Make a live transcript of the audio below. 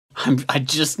I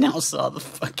just now saw the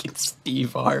fucking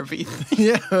Steve Harvey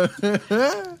thing.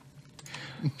 Yeah.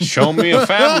 Show me a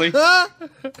family.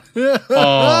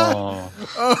 Oh.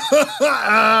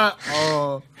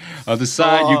 Oh. Other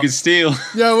side, you can steal.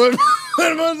 Yeah, what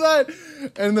was that?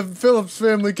 And the Phillips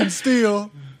family can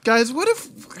steal. Guys,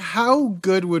 how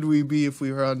good would we be if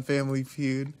we were on Family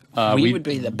Feud? We would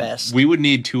be the best. We would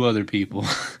need 2 other people.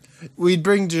 We'd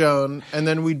bring Joan, and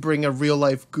then we'd bring a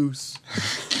real-life goose.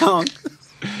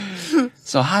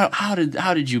 So how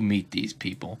did you meet these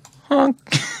people?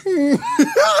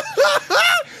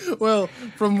 Well,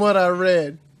 from what I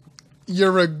read,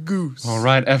 you're a goose. All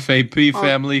right, FAP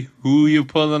family, who you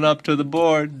pulling up to the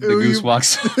board? The goose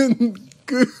walks up.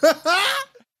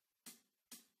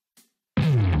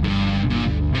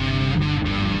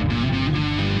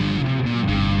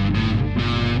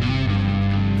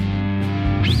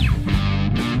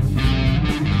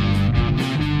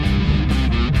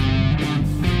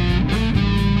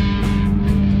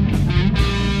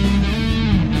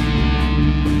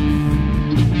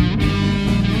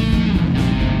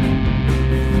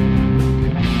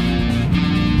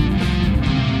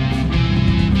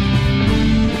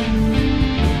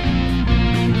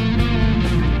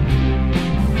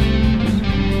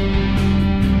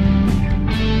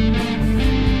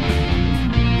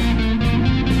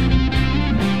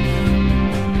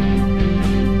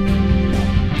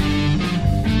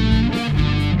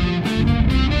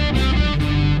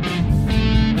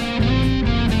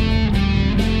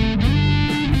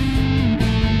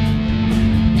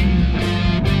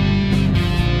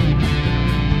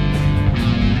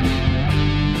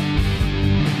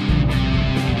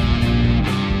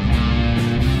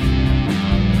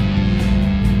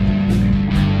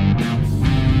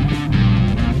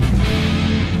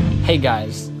 Hey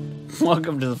guys,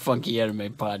 welcome to the Funky Anime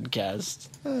Podcast.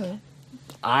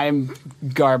 I'm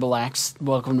Garbalax.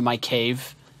 Welcome to my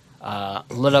cave.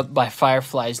 Lit up by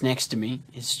fireflies next to me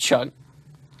is Chuck.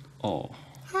 Oh.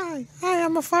 Hi,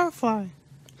 I'm a firefly.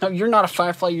 No, you're not a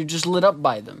firefly. You're just lit up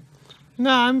by them.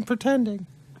 No, I'm pretending.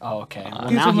 Oh, okay. Well,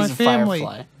 These now are my he's a family.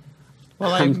 firefly.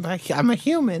 Well, I'm a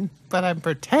human, but I'm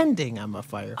pretending I'm a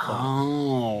firefly.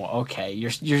 Oh, okay.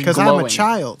 You're Because glowing. I'm a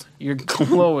child. You're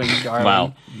glowing, darling.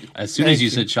 Wow. As soon as Thank you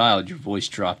you. said child, your voice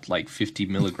dropped like 50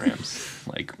 milligrams.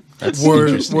 Like, that's Word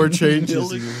interesting.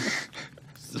 changes.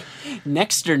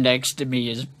 Next to me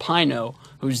is Pino,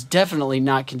 who's definitely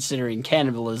not considering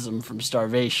cannibalism from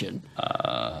starvation.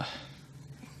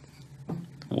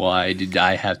 Why did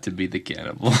I have to be the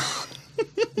cannibal?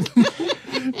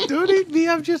 Don't eat me,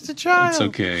 I'm just a child. It's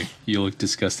okay. You look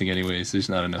disgusting anyways. There's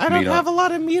not enough I don't meat have on. a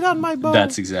lot of meat on my bone.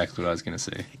 That's exactly what I was going to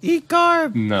say. Eat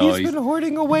Garb. No, He's been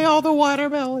hoarding away all the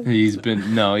watermelon. He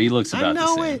looks about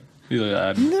know the same. it.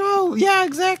 How No, yeah,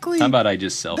 exactly. about I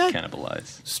just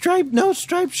self-cannibalize?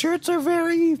 Striped shirts are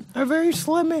very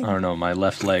slimming. I don't know. My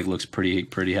left leg looks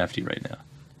pretty hefty right now.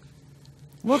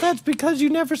 Well, that's because you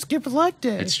never skip leg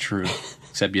day. It's true.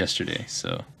 Except yesterday,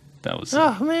 so that was...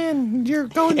 Oh, man, you're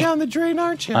going down the drain,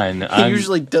 aren't you? I know. He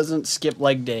usually doesn't skip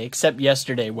leg day, except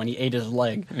yesterday when he ate his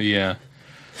leg. Yeah.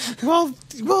 Well,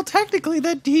 technically,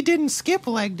 that he didn't skip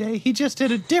leg day. He just did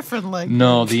a different leg day.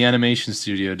 No, the animation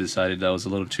studio decided that was a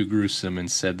little too gruesome and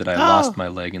said that I lost my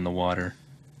leg in the water.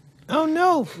 Oh,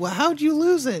 no. Well, how'd you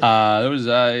lose it? There was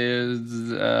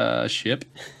a ship.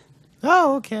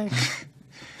 Oh, okay.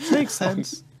 Makes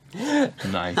sense.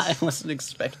 Nice. I wasn't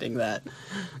expecting that.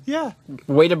 Yeah.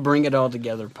 Way to bring it all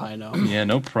together, Pino. Yeah,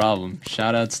 no problem.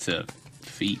 Shout outs to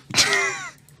feet.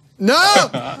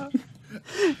 No!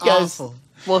 Guys, Awful.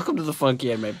 welcome to the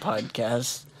Funky Anime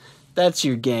Podcast. That's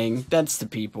your gang. That's the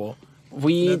people.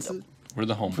 We We're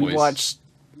the homeboys. we watched.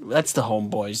 That's the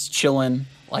homeboys chilling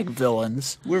like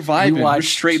villains. We're vibing. We're watched-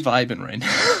 straight vibing right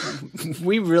now.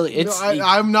 We really. No, It's.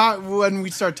 I'm not. When we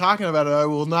start talking about it, I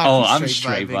will not. Oh, be I'm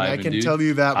straight vibing, I can dude. tell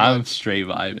you that I'm much. straight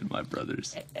vibing, my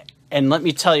brothers. And let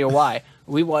me tell you why.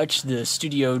 We watched the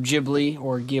Studio Ghibli,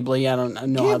 or Ghibli, I don't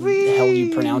know how the hell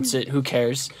you pronounce it, who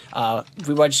cares.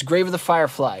 We watched Grave of the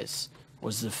Fireflies,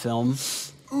 was the film.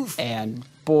 Oof. And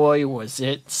boy, was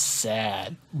it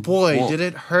sad. Boy, Whoa. did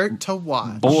it hurt to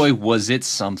watch. Boy, was it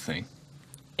something.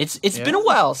 It's been a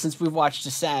while since we've watched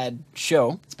a sad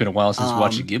show. It's been a while since we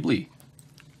watched a Ghibli.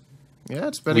 Yeah,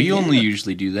 it's been. We a only year.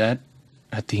 usually do that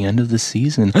at the end of the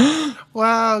season.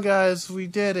 Wow, guys, we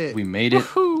did it. We made it.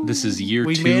 Woohoo. This is year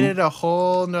We 2. made it a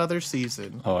whole nother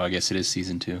season. Oh, I guess it is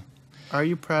season 2. Are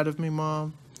you proud of me,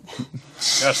 Mom?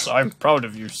 Yes, I'm proud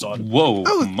of you, son. Whoa,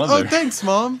 Oh, mother. thanks,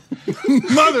 Mom.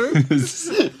 Mother.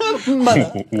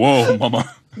 Whoa,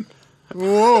 mama.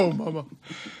 Whoa, Mama.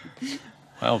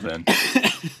 Well then.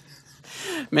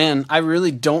 Man, I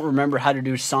really don't remember how to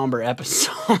do somber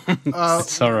episodes.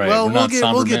 It's all right. Well, We're not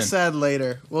somber we'll get men. sad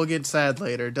later. We'll get sad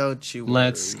later. Don't you worry.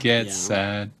 Let's get Yeah.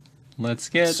 sad. Let's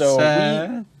get So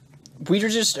sad. we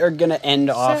just are gonna end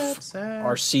off sad.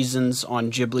 our seasons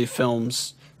on Ghibli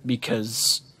films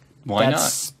because Why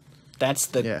that's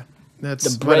the Yeah, that's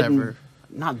the bread whatever.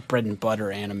 not bread and butter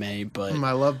anime, but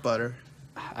I love butter.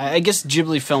 I guess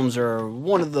Ghibli films are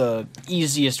one of the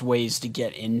easiest ways to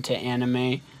get into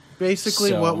anime. Basically,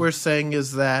 So- what we're saying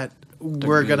is that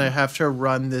we're good. gonna have to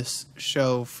run this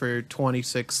show for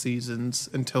 26 seasons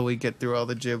until we get through all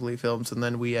the Ghibli films, and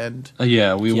then we end.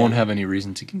 Yeah, we Yeah. won't have any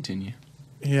reason to continue.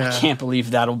 Yeah, I can't believe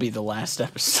that'll be the last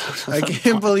episode. Of I the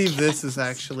can't podcast. believe this is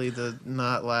actually the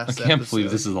not last. I can't episode.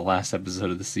 believe this is the last episode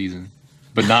of the season.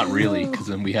 But not really, because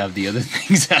then we have the other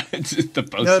things out the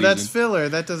postseason. No, that's filler.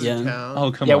 That doesn't Yeah. count.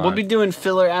 Oh, come Yeah, on. we'll be doing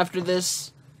filler after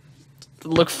this.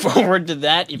 Look forward to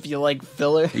that if you like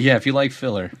filler. Yeah, if you like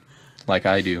filler, like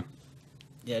I do.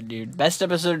 Yeah, dude. Best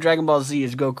episode of Dragon Ball Z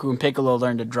is Goku and Piccolo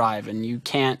learn to drive, and you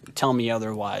can't tell me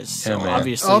otherwise. So Yeah, man.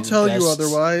 obviously, I'll the tell you best-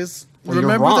 otherwise. Well, you're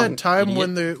Remember wrong, that time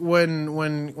idiot.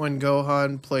 when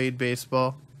Gohan played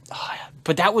baseball?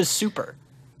 But that was Super.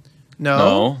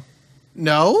 No.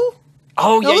 No?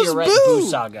 Oh That yeah, was you're right. Boo. Boo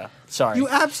Saga. Sorry, You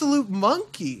absolute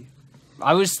monkey.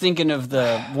 I was thinking of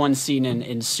the one scene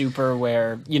in Super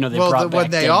where they Well, brought back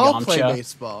when they Dead all Yamcha. play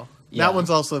baseball. Yeah. That one's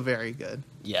also very good.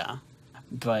 Yeah,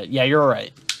 but yeah, you're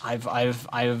right.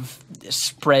 I've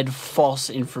spread false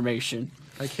information.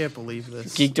 I can't believe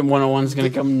this. Geekdom 101's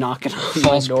gonna come knocking on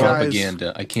False my door.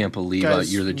 propaganda. I can't believe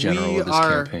Guys, you're the general of this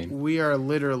campaign. We are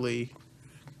literally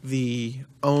the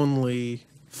only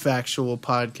factual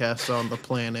podcast on the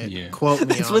planet. Yeah. Quote me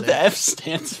That's on what it. the F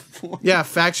stands for. Yeah,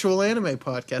 factual anime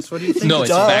podcast. What do you think? No, it's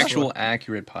a Duh. factual,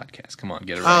 accurate podcast. Come on,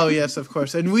 get it right. Oh yes, of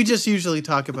course. And we just usually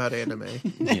talk about anime.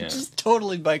 Yeah. Just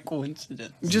totally by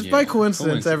coincidence. Just Yeah, by coincidence,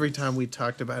 coincidence. every time we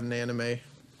talked about an anime.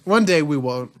 One day we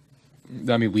won't.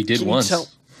 I mean, we did Can you once. tell-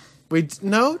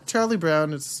 No, Charlie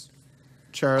Brown is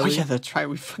Charlie. Oh yeah, that's right.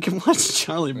 We fucking watched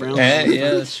Charlie Brown, Yeah,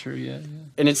 that's true. Yeah.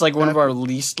 and it's like one of our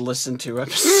least listened to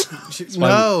episodes.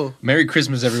 No. Merry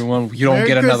Christmas, everyone. You don't Merry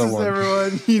get another Christmas, one.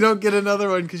 everyone. You don't get another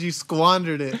one because you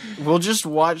squandered it. We'll just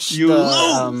watch You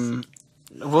the. lose.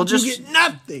 We'll just You get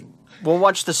nothing. we'll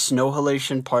watch the snow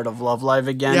halation part of Love Live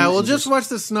again. Yeah, we'll and just watch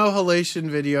the snow halation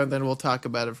video and then we'll talk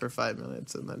about it for 5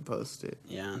 minutes and then post it.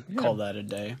 call that a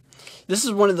day. This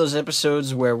is one of those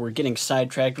episodes where we're getting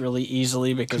sidetracked really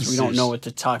easily because we don't there's- know what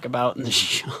to talk about in the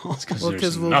show. Because Well, there's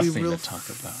because we'll be nothing real to talk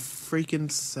about.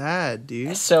 freaking sad,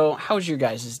 dude. So, how was your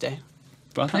guys' day?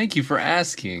 Well, thank you for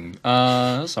asking.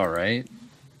 That's all right.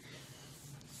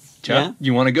 Jeff, Yeah?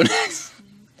 you want to go next?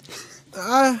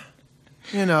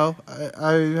 You know,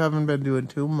 I haven't been doing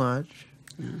too much.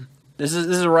 This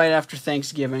is right after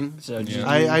Thanksgiving, so did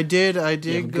Yeah. you- I did have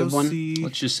a go good one? see.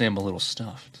 Let's just say I'm a little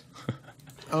stuffed.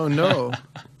 Oh no.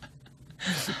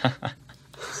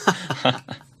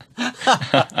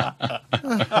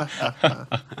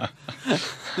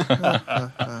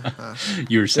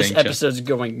 You were this saying, Jeff, episode's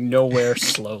going nowhere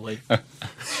slowly.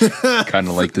 kind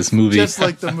of like this movie. Just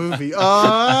like the movie.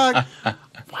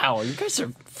 Wow, you guys are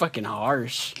fucking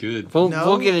harsh. Good.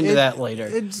 We'll get into that later.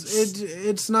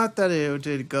 It's not that it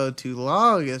did go too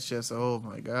long. It's just oh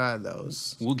my god, that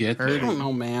was We'll get I there. don't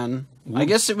know, man. I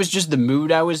guess it was just the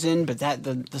mood I was in, but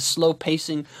the slow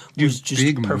pacing You was just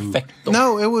big mood. perfect.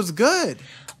 no, it was good.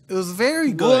 It was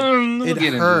very good. We'll it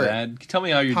get hurt. into that. Tell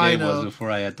me how your day Pino. was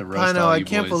before I had to roast I know. all I you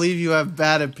can't boys. believe you have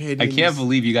bad opinions. I can't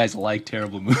believe you guys like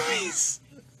terrible movies.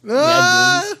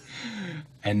 Ah!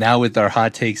 And now with our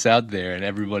hot takes out there and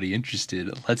everybody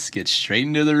interested, let's get straight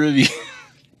into the review.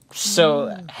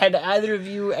 So, had either of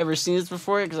you ever seen this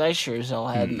before? Because I sure as hell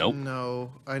hadn't. Nope.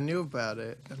 No, I knew about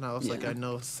it, and I was like, I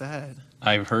know it's sad.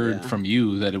 I've heard Yeah. from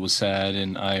you that it was sad,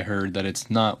 and I heard that it's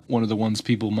not one of the ones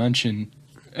people mention.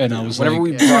 And I was Whenever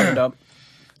like, we brought it up,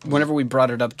 whenever we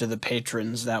brought it up to the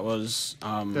patrons, that was.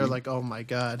 They're like, oh my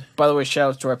god. By the way,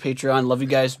 shout out to our Patreon. Love you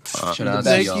guys. shout You're the out to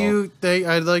best. Thank y'all. you.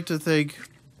 I'd like to thank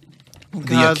The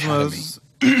Cosmos,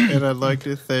 and I'd like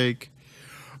to thank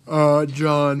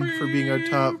John for being our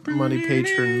top money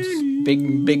patrons. Big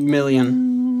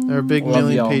million. Our big Love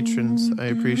million y'all. patrons. I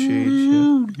appreciate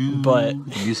you. But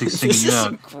Music this singing is you a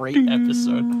out. great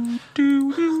episode.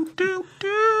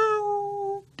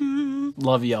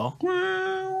 Love y'all.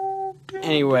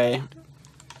 Anyway,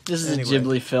 this is Anyway. a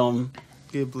Ghibli film.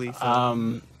 Ghibli.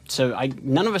 Film. So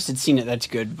none of us had seen it. That's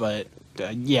good, but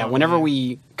yeah, whenever yeah.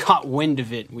 we caught wind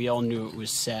of it, we all knew it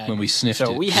was sad. When we sniffed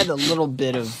so it. we had a little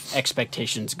bit of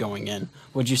expectations going in.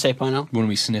 Would you say, Pino? When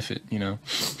we sniff it, you know.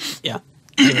 Yeah,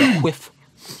 give it a whiff.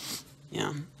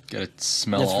 Yeah. Gotta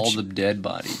smell That's what all you- the dead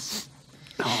bodies.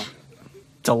 Oh,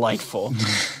 delightful.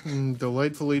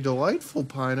 Delightfully delightful,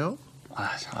 Pino.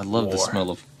 I love the War. smell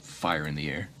of fire in the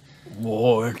air.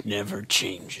 War never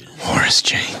changes. War has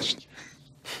changed.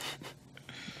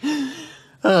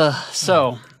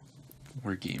 So,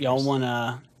 We're gamers. y'all want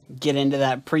to get into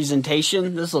that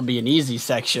presentation? This will be an easy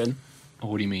section Oh,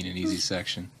 what do you mean an easy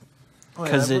section?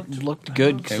 because it looked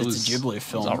good because It it's a Ghibli It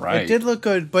film. was all right. It did look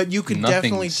good, but you could Nothing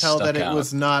definitely tell that stuck it out.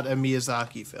 was not a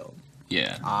Miyazaki film.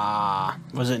 Yeah.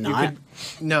 Was it not?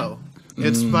 No,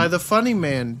 it's by the funny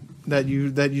man that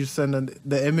you sent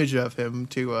the image of him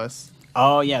to us.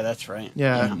 Oh, yeah, that's right.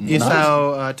 Yeah,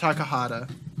 Isao Takahata.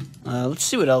 Let's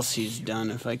see what else he's done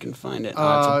if I can find it.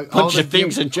 all It's a bunch the of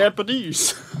things in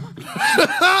Japanese.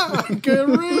 I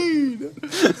can read.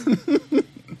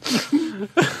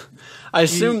 I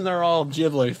assume they're all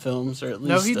Ghibli films, or at least.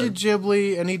 No, he did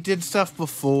Ghibli, and he did stuff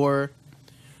before.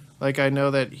 Like I know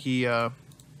that he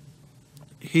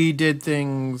did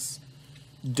things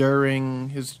during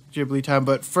his Ghibli time,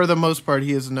 but for the most part,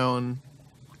 he is known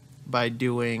by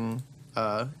doing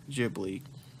Ghibli.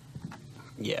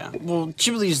 Yeah. Well,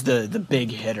 Ghibli's the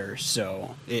big hitter,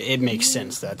 so it makes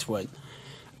sense. That's what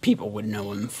people would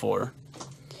know him for.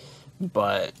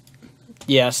 But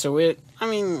yeah, so I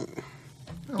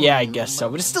guess so.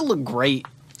 But it still looked great.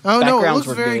 Oh no, it Backgrounds looks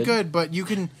were very good. good, but you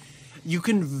can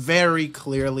very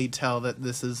clearly tell that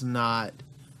this is not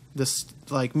this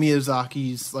like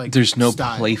Miyazaki's like. There's no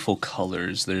style. playful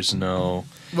colors. There's no.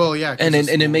 Well, yeah, 'cause And it's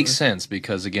it makes more- sense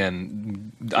because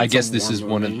again, I It's guess a this war is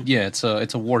one of movie. it's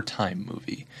a wartime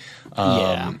movie.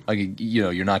 Yeah.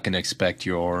 You're not going to expect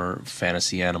your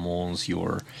fantasy animals,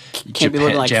 your Can't be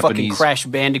looking like fucking Japanese Crash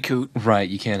Bandicoot. right.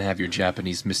 You can't have your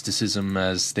Japanese mysticism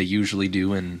as they usually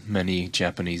do in many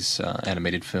Japanese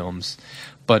animated films,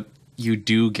 but you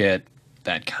do get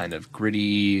that kind of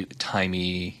gritty,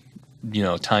 timey,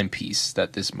 timepiece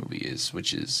that this movie is,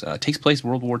 which is takes place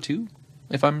World War II,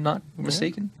 if I'm not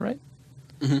mistaken, right?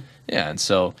 Mm-hmm. Yeah, and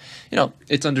so,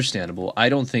 it's understandable. I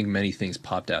don't think many things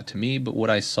popped out to me, but what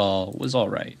I saw was all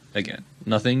right. Again,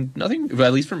 nothing,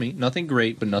 at least for me, nothing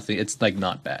great, but nothing, it's like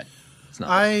not bad. It's not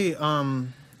bad.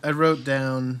 I wrote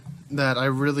down that I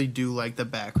really do like the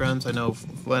backgrounds. I know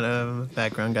what a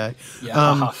background guy. Yeah,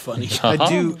 haha, funny.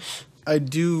 I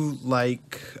do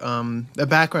like the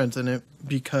backgrounds in it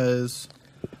because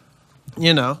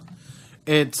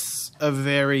it's a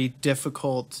very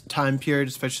difficult time period,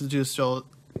 especially to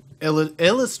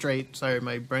illustrate. Sorry,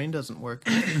 my brain doesn't work.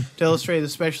 To illustrate,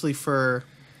 especially for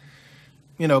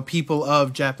people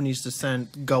of Japanese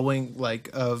descent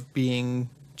of being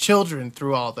children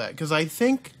through all that. Because I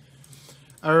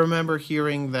remember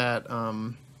hearing that.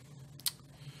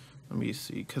 Let me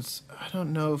see, because I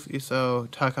don't know if Isao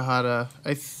Takahata.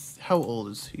 How old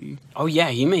is he? Oh, yeah,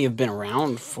 he may have been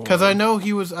around for... Because I know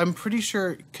he was. I'm pretty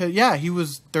sure. He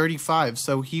was 35,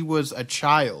 so he was a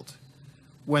child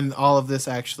when all of this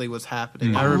actually was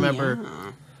happening. I remember.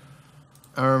 Yeah.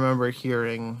 I remember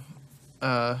hearing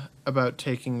about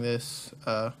taking this,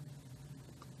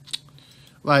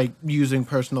 using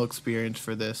personal experience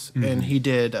for this, and he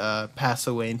did pass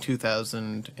away in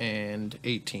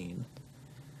 2018.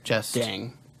 Just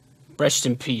Dang. Rest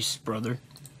in peace, brother.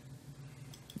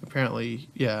 apparently,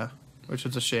 yeah, which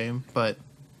is a shame, but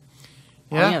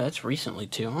Oh, yeah, that's recently,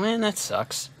 too. Man, that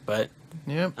sucks. But,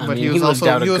 yeah. I But mean, he was lived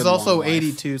out a good, also long life.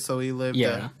 82, so he lived.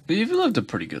 Yeah. But you've lived a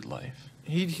pretty good life.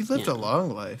 He lived a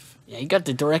long life. Yeah, he got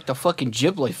to direct a fucking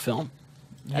Ghibli film.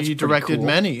 That's He pretty directed cool.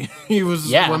 many. He was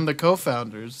Yeah. one of the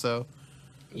co-founders. So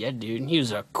Yeah, dude. He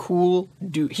was a cool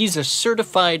dude. He's a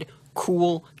certified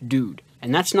cool dude.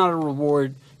 And that's not a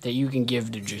reward that you can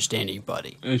give to just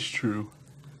anybody. It's true.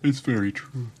 It's very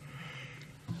true.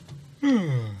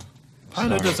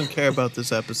 Pino doesn't care about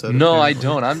this episode. No, I apparently.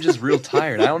 don't. I'm just real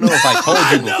tired. I don't know if I told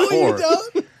you before.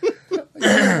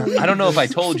 I don't know if I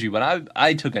told you, but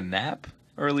I took a nap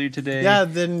earlier today. Yeah,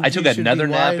 then I took you should another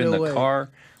be nap wide in the awake. car.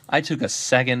 I took a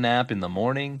second nap in the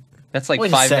morning. That's like Wait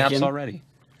a 5 naps second. already.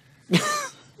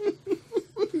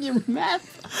 Your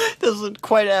math doesn't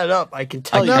quite add up, I can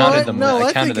tell I you. counted I them. no, I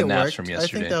I counted think the it naps worked. from I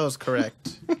yesterday. think that was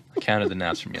correct. I counted the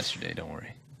naps from yesterday. Don't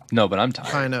worry. No, but I'm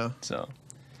tired. I know. So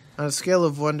On a scale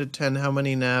of 1 to 10, how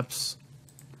many naps?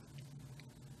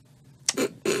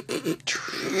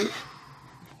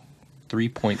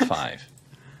 3.5.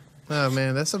 Oh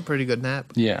man, that's a pretty good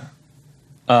nap. Yeah.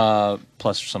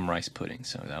 Plus some rice pudding,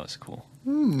 so that was cool.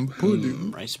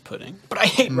 Rice pudding. But I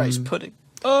hate rice pudding.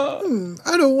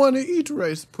 I don't want to eat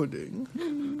rice pudding.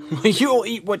 You'll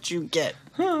eat what you get.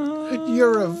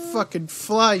 You're a fucking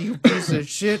fly, you piece of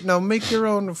shit. Now make your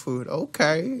own food.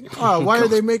 Okay. Oh, why are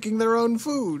they making their own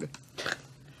food?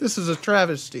 This is a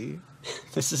travesty.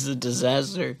 This is a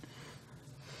disaster.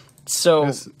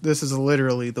 So, This is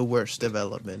literally the worst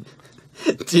development.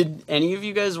 did any of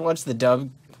you guys watch the dub?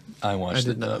 I watched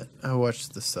the did dub. not. I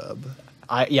watched the sub.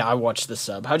 I watched the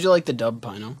sub. How'd you like the dub,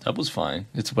 Pino? Dub was fine.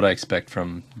 It's what I expect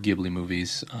from Ghibli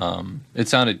movies. It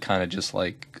sounded kind of just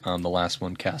like the last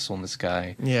one, Castle in the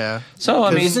Sky. Yeah. So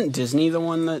I mean, Isn't Disney the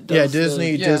one that does Yeah,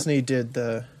 Disney. Yeah. Disney did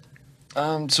the.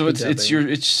 so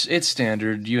it's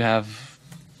standard. You have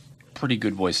pretty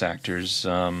good voice actors.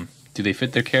 Do they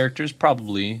fit their characters?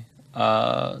 Probably.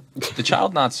 The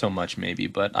child, not so much, maybe.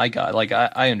 But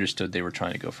I understood they were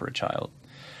trying to go for a child.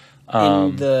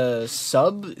 In the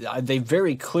sub, they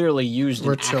very clearly used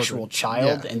an actual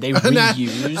child, Yeah. and they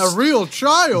reused a real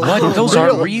child. What? Those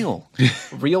aren't real.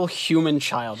 real human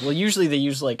child. Well, usually they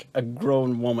use like a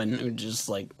grown woman who just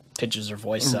like pitches her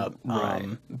voice up.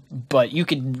 Right. But you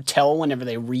could tell whenever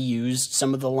they reused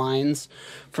some of the lines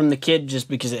from the kid just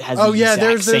because it has Oh the yeah, exact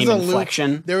there's same a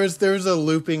inflection. loop. There was a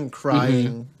looping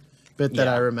crying bit that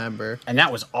Yeah. I remember. And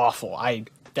that was awful.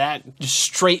 That just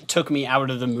straight took me out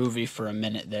of the movie for a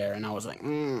minute there, and I was like,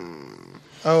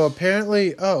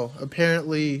 Apparently,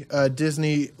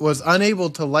 Disney was unable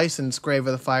to license Grave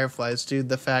of the Fireflies due to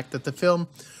the fact that the film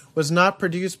was not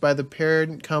produced by the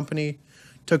parent company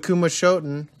Takuma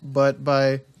Shoten, but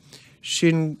by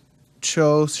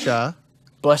Shinchosha.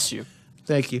 bless you.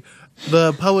 Thank you,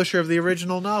 the publisher of the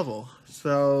original novel.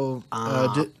 So,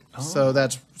 I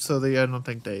don't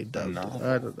think they dubbed. No.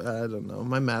 I don't know.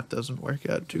 My math doesn't work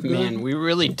out too good. Man, we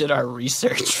really did our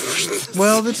research.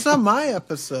 Well, it's not my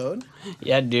episode.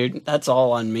 Yeah, dude, that's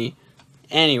all on me.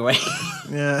 Anyway,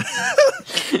 Yeah.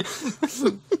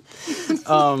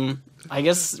 I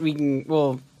guess we can.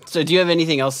 Well, so do you have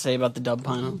anything else to say about the dub,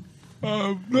 Pino?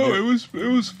 No, it was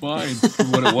fine for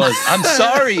what it was. I'm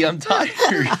sorry, I'm tired.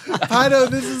 I know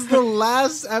this is the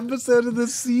last episode of the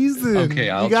season. Okay,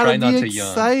 I'll you gotta try not be to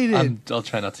excited. yawn. I'll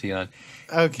try not to yawn.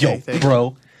 Okay, Yo, thank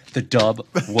bro, the dub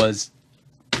was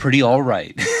pretty all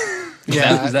right.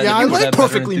 Yeah, Is that- yeah, I was like that better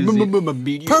Perfectly enthusiasm?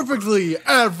 mediocre. perfectly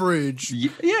average,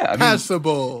 Yeah, I mean,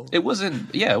 passable. it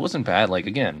wasn't. Yeah, it wasn't bad. Like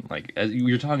again, like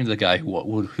you're talking to the guy who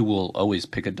will always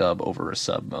pick a dub over a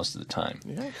sub most of the time.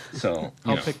 Yeah. So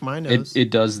I'll pick my nose.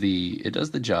 It does the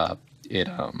job.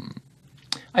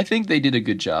 I think they did a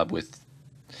good job with.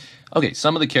 Okay,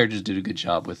 some of the characters did a good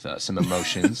job with some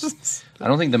emotions. I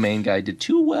don't think the main guy did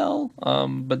too well,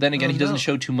 but then again, he doesn't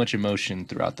show too much emotion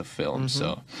throughout the film,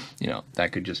 so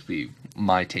that could just be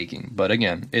my taking. But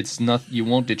again, it's not. You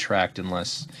won't detract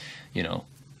unless you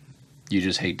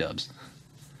just hate dubs.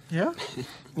 Yeah.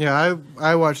 Yeah,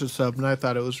 I watched the sub and I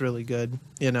thought it was really good.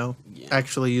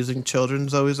 Actually using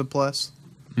children's always a plus.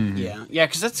 Yeah,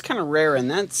 because that's kind of rare, and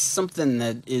that's something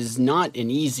that is not an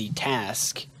easy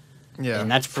task. Yeah.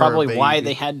 And that's for a probably why baby.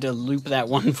 they had to loop that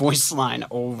one voice line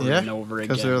over and over again.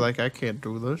 Because they're like, I can't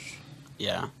do this.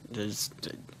 Yeah, there's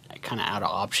kind of out of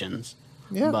options.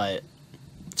 Yeah. But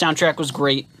soundtrack was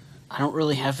great. I don't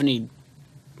really have any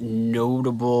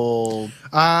notable.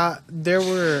 There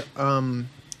were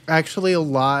actually a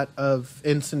lot of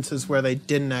instances where they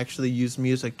didn't actually use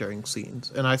music during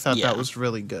scenes, and I thought Yeah. that was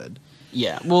really good.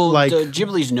 Yeah, well, Like-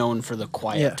 Ghibli's known for the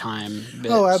quiet Yeah. time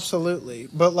bits. Oh, absolutely.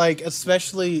 But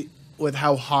especially with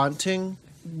how haunting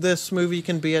this movie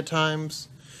can be at times.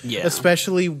 Yeah.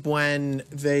 Especially when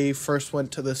they first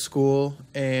went to the school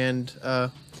and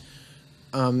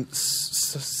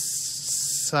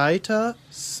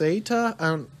Saita?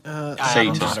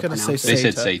 I'm just gonna say They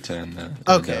said Saita. Satan. In the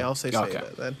Okay, dub. I'll say Okay.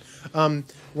 Saita then.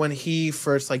 When he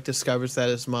first discovers that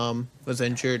his mom was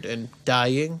injured and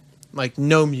dying,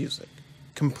 no music,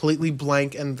 completely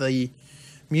blank, and the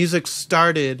music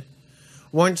started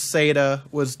once Saita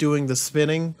was doing the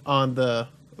spinning on the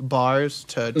bars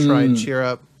to try and cheer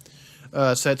up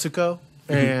Setsuko,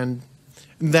 and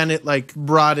then it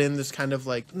brought in this kind of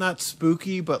not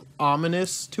spooky but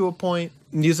ominous to a point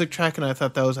music track, and I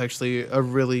thought that was actually a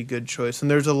really good choice. And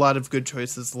there's a lot of good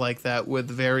choices like that with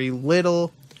very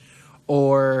little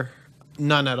or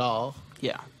none at all.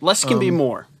 Yeah, less can be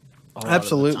more. a lot of the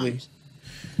Absolutely. times.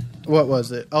 What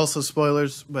was it? Also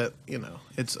spoilers, but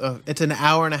it's an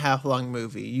hour and a half long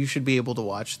movie. You should be able to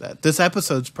watch that. This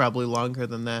episode's probably longer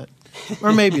than that,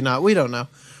 or maybe not. We don't know.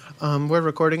 We're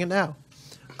recording it now.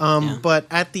 Yeah. But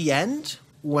at the end,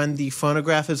 when the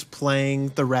phonograph is playing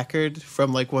the record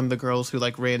from one of the girls who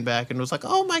ran back and was like,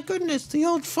 "Oh my goodness, the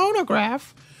old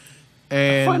phonograph!"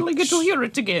 And Finally get to hear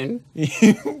it again.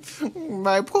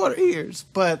 my poor ears.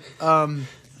 But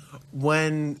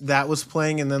when that was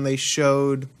playing, and then they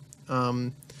showed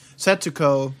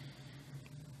Setsuko,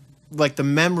 the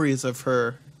memories of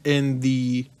her in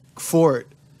the fort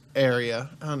area.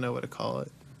 I don't know what to call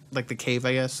it. like the cave,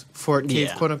 I guess, fort cave,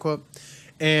 Yeah. quote unquote,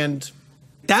 and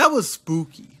that was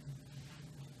spooky.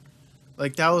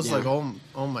 Like that was Yeah. like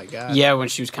oh my god. Yeah, when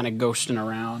she was kind of ghosting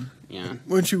around. Yeah.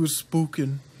 When she was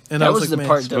spooking, and That I was was like, the man,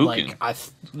 part that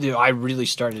spooking. like I really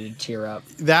started to tear up.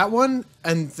 that one,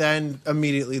 and then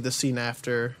immediately the scene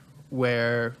after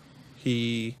where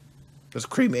he was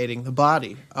cremating the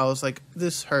body. I was like,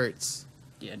 this hurts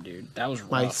Yeah, dude, that was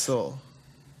rough. my soul.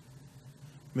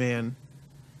 Man,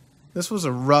 this was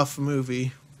a rough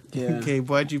movie. Yeah. Gabe,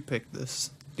 why'd you pick this?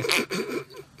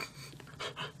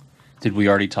 Did we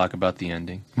already talk about the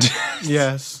ending?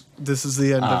 Yes, this is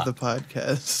the end of the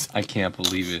podcast. I can't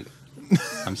believe it.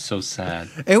 I'm so sad.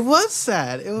 It was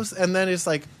sad. It was, and then it's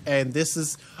like, and this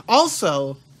is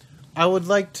also. I would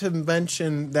like to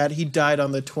mention that he died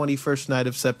on the 21st night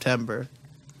of September.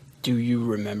 Do you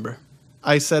remember?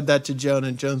 I said that to Joan,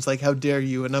 and Joan's like, "How dare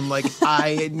you?" And I'm like,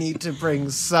 "I need to bring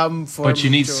some form." But you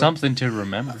of need joy. something to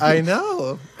remember. I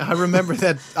know. I remember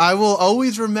that. I will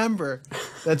always remember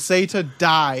that Seta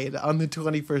died on the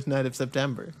 21st night of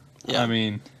September. Yeah. I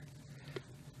mean,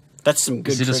 That's some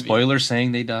good is it a trivia. spoiler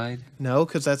saying they died? No,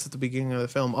 because that's at the beginning of the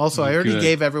film. Also, I already Good.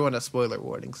 gave everyone a spoiler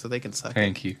warning, so they can suck it.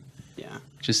 Thank you. Yeah.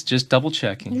 Just double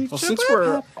checking. Well, since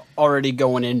we're already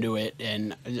going into it,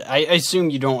 and I assume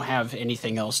you don't have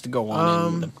anything else to go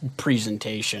on in the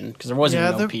presentation because there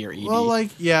wasn't no P or ED. Well,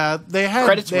 like, yeah, they had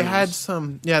Credits they were had nice.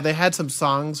 some they had some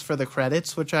songs for the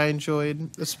credits, which I enjoyed,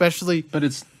 especially But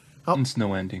it's Oh.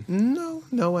 no ending.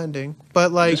 no ending.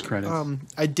 But like, Just credits.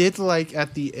 I did like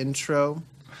at the intro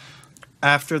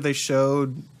after they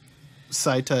showed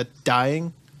Saita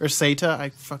dying or Seta. I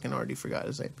fucking already forgot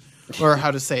his name or how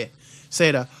to say it,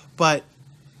 Seta. But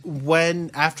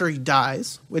when after he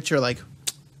dies, which you're like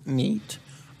neat,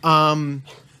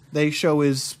 they show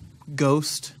his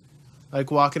ghost like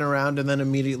walking around, and then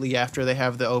immediately after they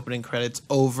have the opening credits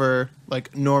over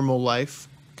like normal life,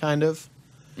 kind of.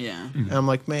 yeah. And I'm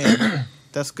like, man,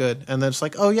 that's good. And then it's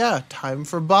like, oh yeah, time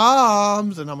for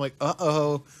bombs. And I'm like,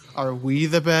 uh-oh, are we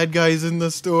the bad guys in the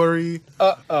story?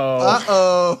 Uh-oh.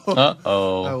 Uh-oh. I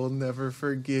Uh-oh. will never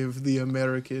forgive the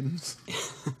Americans.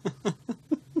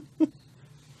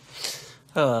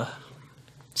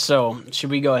 So, should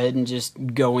we go ahead and just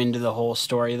go into the whole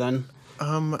story then?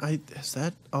 Is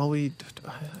that all we...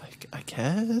 I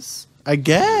guess? I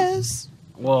guess?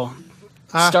 Well,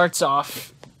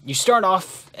 you start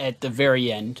off at the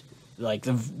very end, like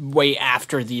the way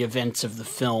after the events of the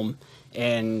film,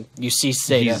 and you see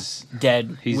Seta He's-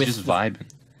 dead. He's with just vibing.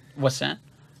 What's that?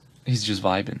 He's just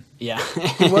vibing. Yeah.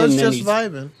 He was And then just he's-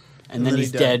 vibing. And then he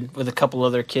he's died. dead with a couple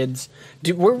other kids.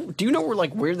 Do you know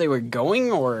where they were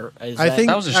going, or is I that, think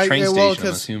That was a train station,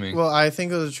 I'm assuming. Well, I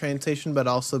think it was a train station, but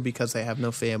also because they have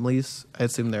no families. I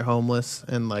assume they're homeless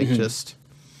and like just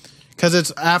because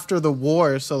it's after the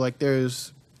war, so like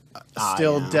there's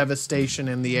still yeah. devastation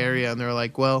in the area, and they're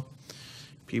like, well,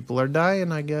 people are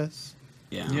dying, I guess.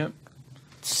 yeah, Yep.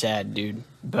 sad dude.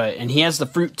 And he has the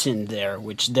fruit tin there,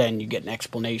 which then you get an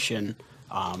explanation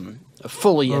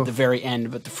fully at the very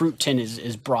end. But the fruit tin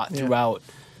is brought throughout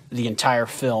the entire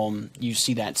film. You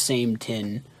see that same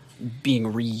tin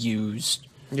being reused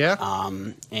Yeah,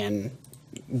 and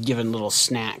given little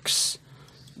snacks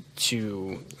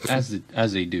to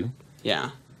As they do. yeah,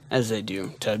 as they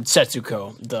do to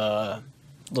Setsuko, the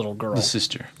little girl. The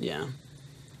sister. Yeah.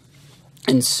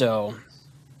 And so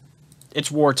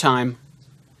it's wartime.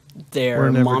 Their War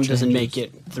never mom doesn't make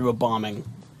changes. it through a bombing,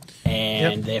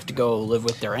 and Yep. they have to go live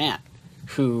with their aunt,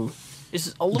 who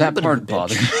is a little That bit part of a bitch.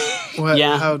 bothered me. what?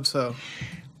 Yeah. How so?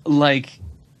 Like,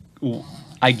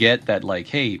 I get that, like,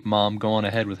 hey, mom, go on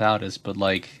ahead without us, but,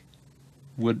 like,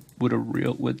 would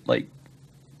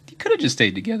you could have just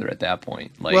stayed together at that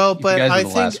point. Like, Well, if you but guys were I the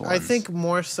last think I ones. think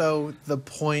more so the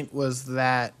point was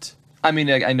that. I mean,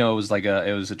 I know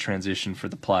it was a transition for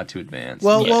the plot to advance.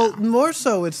 Well, Yeah. well, more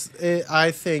so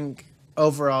I think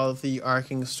overall the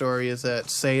arcing story is that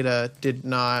Seta did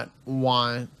not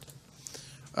want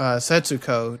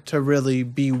Setsuko to really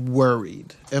be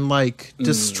worried and like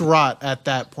distraught at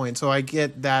that point. So I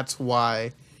get that's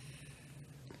why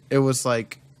it was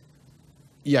like,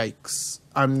 yikes.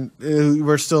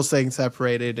 We're still staying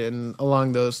separated and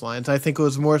along those lines. I think it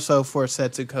was more so for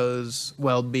Setsuko's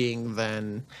well-being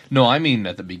than. No, I mean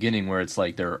at the beginning where it's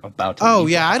like they're about to. Oh leave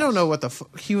yeah, the I don't house. know what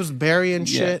he was burying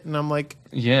shit, and I'm like,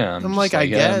 Yeah, I'm just like, I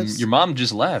guess. your mom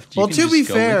just left. You well, can to just be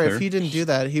go fair, with her. if he didn't do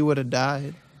that, he would have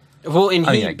died. Well, and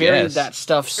I he mean, I buried guess. that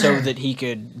stuff so that he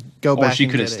could. Go or back. she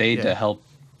and could have get it, stayed yeah. to help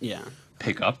Yeah.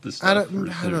 pick up the I stuff.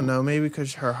 don't know. Maybe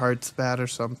because her heart's bad or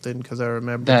something. Because I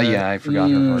remember. Yeah, I forgot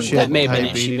her heart. She That had may have been it.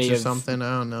 diabetes She may or have- something.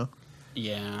 I don't know.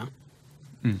 Yeah.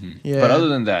 Yeah. But other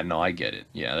than that, no, I get it.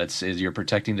 Yeah, you're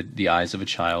protecting the eyes of a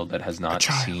child that has not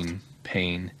seen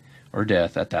pain or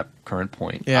death at that current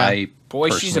point. Yeah. I Boy,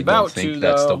 personally she's about don't think to,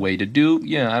 that's though. the way to do.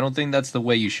 Yeah, I don't think that's the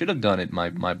way you should have done it, my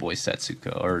boy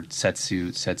Setsuko or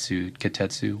Setsu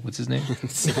Katetsu. What's his name?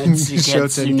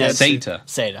 Seita.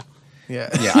 Seta. Yeah.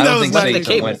 Yeah, I That don't was think not the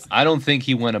Seita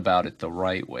case. went about it the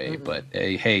right way, but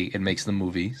hey, it makes the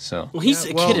movie. So Well, he's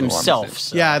Yeah, a well- kid Go on with himself. it.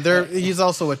 So. Yeah, he's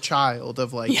also a child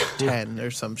of like 10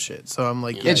 or some shit. So I'm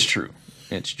like, yeah, it's true.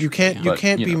 It's true. You can't But,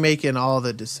 be know, making all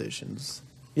the decisions.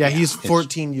 Yeah, he's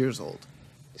 14 years old.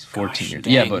 He's 14 Gosh, years.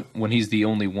 dang. Yeah, but when he's the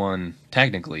only one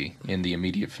technically in the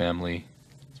immediate family,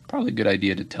 it's probably a good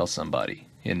idea to tell somebody.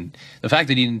 And the fact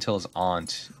that he didn't tell his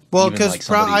aunt, Well, even, because like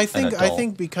somebody, I an adult,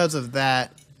 think because of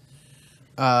that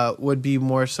would be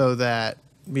more so that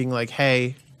being like,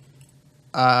 hey,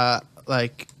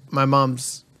 like my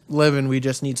mom's living, we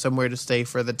just need somewhere to stay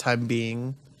for the time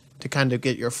being to kind of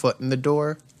get your foot in the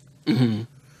door. Mm-hmm.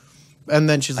 And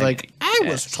then she's like, think I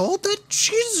was yes. told that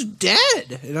she's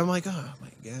dead, and I'm like, oh my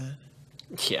god.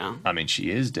 Yeah. I mean, she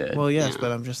is dead. Well, yes, Yeah.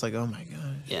 but I'm just like, oh my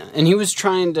god. Yeah. And he was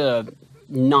trying to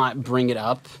not bring it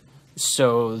up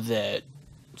so that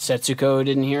Setsuko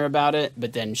didn't hear about it,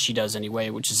 but then she does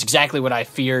anyway, which is exactly what I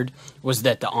feared, was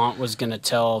that the aunt was going to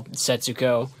tell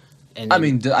Setsuko. And I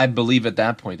mean, I believe at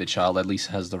that point the child at least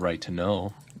has the right to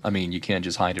know. I mean, you can't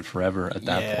just hide it forever at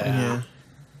that point. Yeah.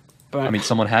 but, I mean,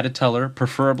 someone had to tell her,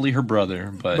 preferably her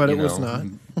brother, but But you it was know,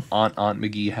 not. Aunt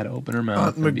McGee had to open her mouth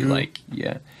Aunt and be Magoo. like,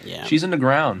 "Yeah, Yeah. she's in the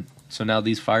ground." So now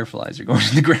these fireflies are going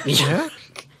in the ground. Yeah.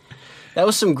 that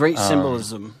was some great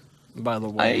symbolism, by the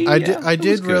way. I it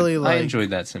did was good. really I like- enjoyed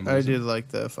that symbolism. I did like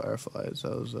the fireflies.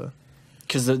 That was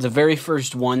Because the very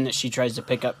first one that she tries to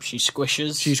pick up, she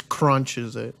squishes. she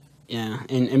crunches it. Yeah,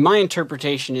 and my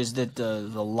interpretation is that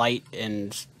the light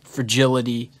and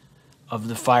fragility of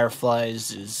the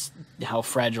fireflies is how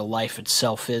fragile life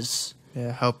itself is.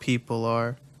 Yeah, how people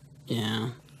are. Yeah,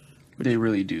 They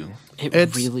really do.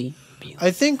 it really.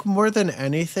 I think more than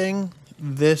anything,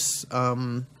 this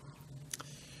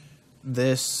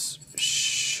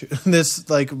this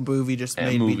like movie just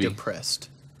made me movie. depressed.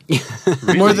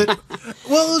 Really? More than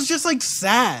well, it was just like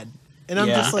sad, and I'm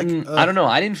Yeah. just like, I don't know.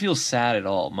 I didn't feel sad at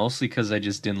all. Mostly because I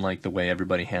just didn't like the way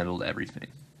everybody handled everything.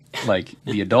 Like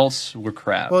the adults were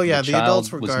crap. Well, yeah, the child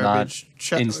adults were was garbage.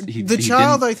 Not, The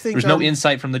child, didn't- I think, there's no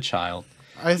insight from the child.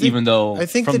 I think, Even though I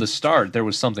think from that- the start there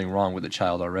was something wrong with the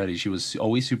child already. She was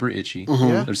always super itchy.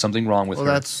 Yeah. There's something wrong with well,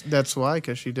 her. that's why,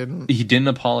 because she didn't. He didn't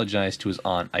apologize to his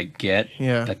aunt. I get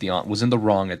Yeah. that the aunt was in the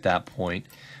wrong at that point,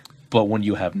 but when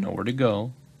you have nowhere to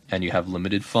go and you have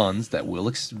limited funds that will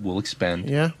expend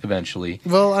Yeah. eventually,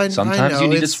 Well, I sometimes know, you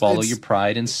need to it's- swallow it's- your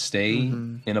pride and stay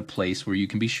in a place where you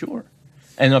can be sure.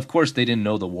 And of course, they didn't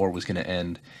know the war was going to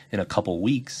end in a couple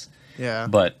weeks, Yeah,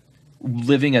 but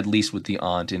living at least with the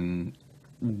aunt in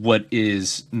what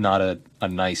is not a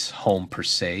nice home per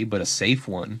se, but a safe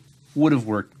one, would have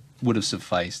worked, would have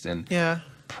sufficed, and yeah.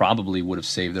 probably would have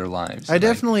saved their lives. I And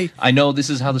definitely- I know this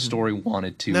is how the story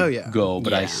wanted to No, yeah. go,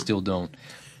 but I Yeah. still don't.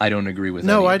 I don't agree with.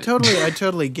 No, any I of it.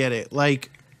 totally get it.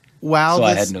 Like, while So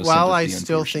I had no while I sympathy,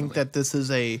 still think unfortunately. that this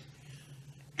is a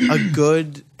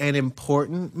good and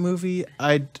important movie,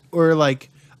 I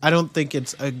don't think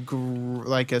it's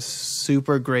like a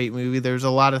super great movie. There's a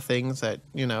lot of things that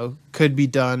could be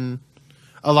done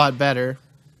a lot better.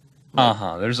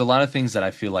 There's a lot of things that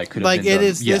I feel like could have Like, been it done.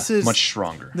 is- this is- much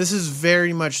stronger. This is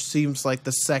very much seems like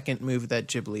the second movie that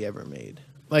Ghibli ever made.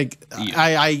 Like,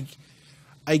 Yeah.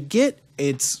 I get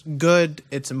it's good.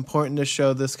 It's important to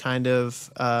show this kind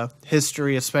of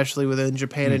history, especially within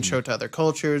Japan, and show to other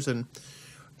cultures, and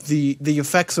the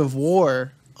effects of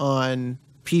war on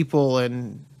people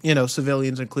and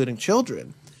civilians, including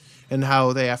children, and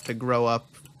how they have to grow up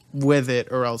with it,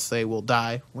 or else they will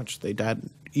die, which they died,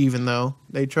 even though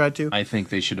they tried to. I think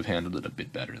they should have handled it a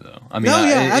bit better, though. I mean, No,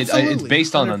 yeah, it's absolutely,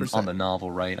 based on 100%. the novel,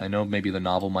 right? I know maybe the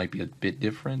novel might be a bit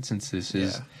different since this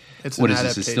is. Yeah. It's What an is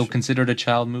this? Is still adaptation. considered a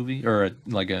child movie or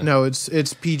like a No, it's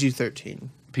PG-13.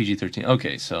 PG-13?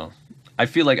 Okay, so I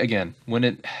feel like again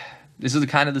this is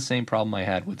kind of the same problem I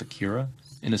had with Akira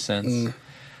in a sense,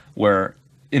 where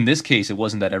in this case it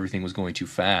wasn't that everything was going too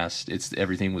fast; it's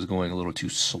everything was going a little too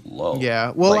slow.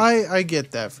 Yeah, well, Like, I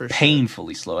get that for sure.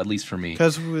 painfully slow, at least for me.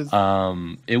 Because with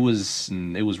It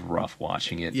was rough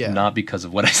watching it. Yeah. Not because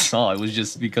of what I saw. It was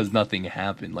just because nothing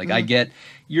happened. Like I get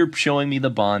you're showing me the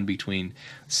bond between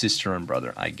sister and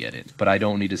brother. I get it, but I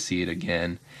don't need to see it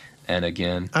again. and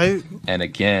again I and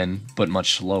again, but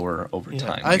much slower over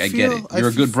time. I Like, I feel- get it. I You're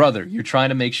a good f- brother. You're trying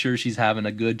to make sure she's having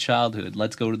a good childhood.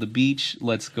 Let's go to the beach.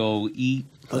 Let's go eat.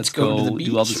 Let's go to the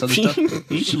do all this other stuff.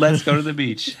 Let's go to the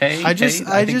beach. Hey, I think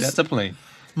that's a plan.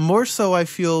 more so I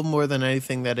feel more than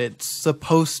anything that it's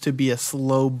supposed to be a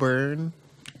slow burn.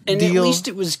 And deal. at least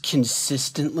it was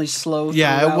consistently slow.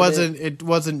 Yeah, throughout it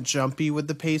wasn't jumpy with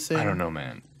the pacing. I don't know,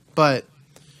 man. But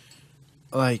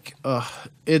like I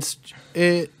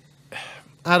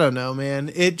don't know,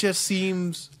 man. It just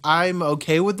seems I'm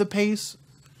okay with the pace.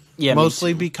 Yeah,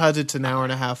 mostly me too. because it's an hour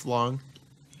and a half long.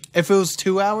 If it was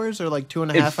 2 hours or like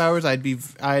 2.5 hours,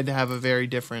 I'd have a very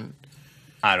different.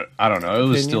 I don't know. It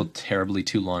was opinion. still terribly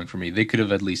too long for me. They could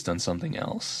have at least done something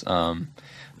else.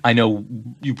 I know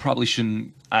you probably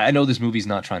shouldn't. I know this movie's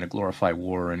not trying to glorify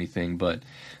war or anything, but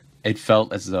it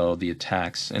felt as though the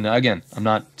attacks. And again, I'm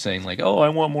not saying like, oh, I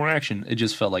want more action. It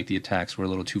just felt like the attacks were a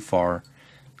little too far.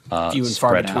 Few and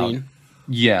far spread between. out.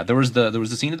 Yeah, there was the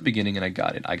scene at the beginning, and I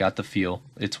got it. I got the feel.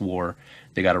 It's war.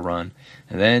 They got to run,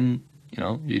 and then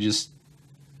you just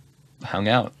hung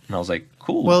out, and I was like,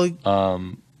 cool. Well,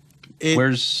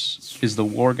 is the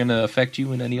war gonna affect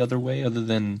you in any other way other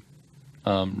than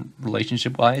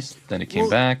relationship wise? Then it came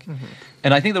back,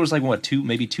 and I think there was like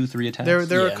maybe 2-3 attacks. there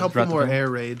were a Yeah. couple Throughout the more film. air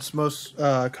raids.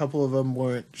 A couple of them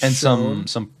weren't. And shown.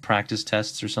 some practice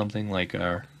tests or something like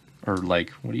or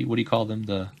like what do you call them,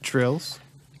 the drills.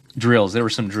 drills. There were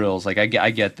some drills. Like I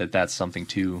get that that's something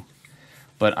too,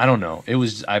 but I don't know. It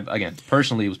was again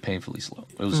personally it was painfully slow.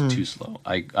 It was too slow.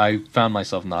 I found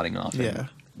myself nodding off. and Yeah.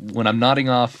 when I'm nodding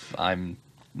off, I'm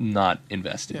not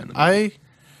invested in the movie. I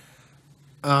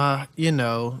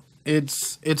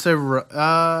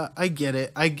get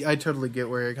it. I totally get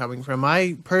where you're coming from.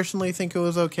 I personally think it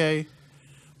was okay,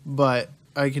 but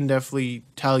I can definitely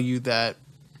tell you that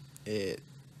it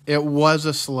was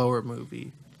a slower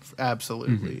movie.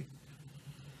 Absolutely.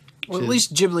 Well, at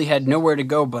least Ghibli had nowhere to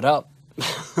go but up.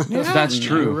 Yeah, That's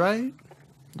true. you're right?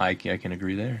 I can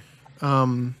agree there.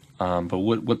 But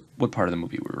what part of the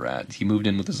movie we were at? He moved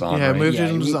in with his aunt. Yeah, right? moved Yeah,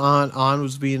 in was he- on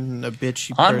was being a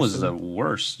bitchy Aunt person. was the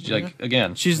worst. Like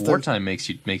again, She's the- wartime makes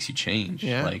you change.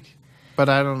 Yeah. Like But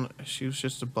she was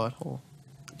just a butthole.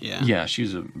 yeah, she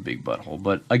was a big butthole.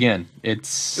 But again, it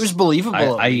was believable,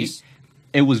 at least.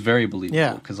 It was very believable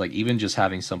Yeah. because like even just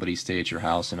having somebody stay at your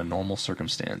house in a normal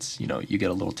circumstance, you get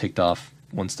a little ticked off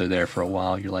once they're there for a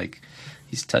while. You're like,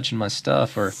 he's touching my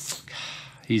stuff, or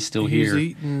he's still He's here,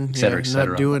 eating, et cetera, yeah, et not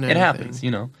cetera. doing It anything. happens,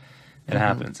 It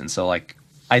happens, and so like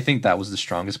I think that was the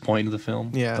strongest point of the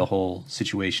film. Yeah. The whole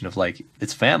situation of like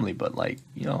it's family, but like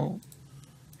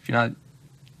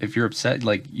if you're upset,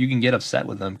 like you can get upset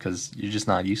with them because you're just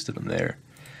not used to them there.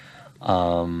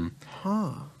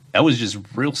 That was just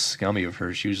real scummy of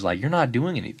her. She was like, "You're not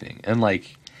doing anything," and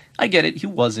like, I get it, he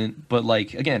wasn't, but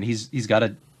like again, he's got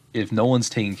to. If no one's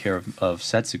taking care of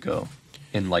Setsuko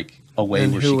in like a way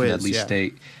Then where she who can is, at least yeah.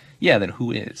 stay, yeah, then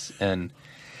who is? And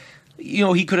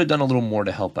he could have done a little more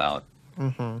to help out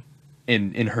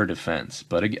in her defense.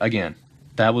 But again,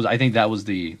 I think that was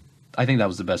the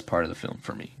best part of the film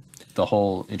for me. The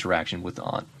whole interaction with the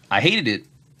aunt. I hated it,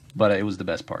 but it was the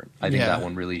best part. I think Yeah. that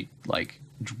one really like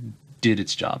did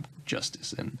its job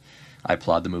justice, and I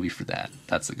applaud the movie for that.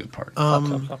 That's the good part.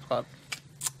 One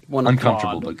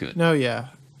Uncomfortable, applaud. but good. No, yeah.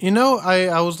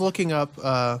 I was looking up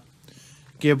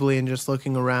Ghibli and just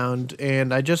looking around,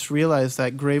 and I just realized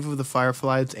that Grave of the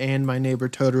Fireflies and My Neighbor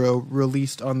Totoro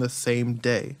released on the same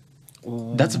day,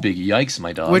 That's a big yikes,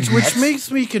 my dog. which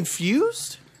makes me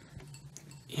confused.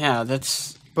 Yeah,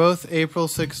 that's Both April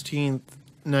 16th,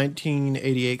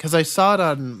 1988, because I saw it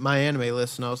on my anime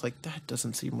list, and I was like, that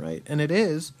doesn't seem right, and it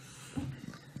is.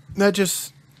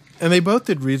 And they both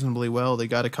did reasonably well. They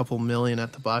got a couple million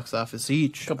at the box office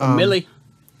each. a couple milli.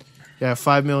 Yeah,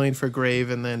 5 million for Grave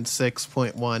and then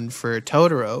 6.1 for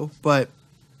Totoro. But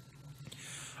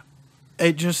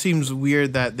it just seems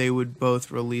weird that they would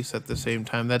both release at the same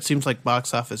time. That seems like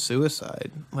box office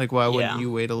suicide. Like, why wouldn't Yeah.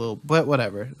 you wait a little? But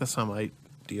whatever. That's not my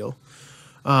deal.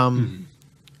 I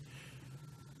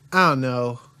don't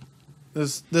know.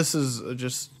 This is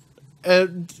just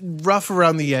rough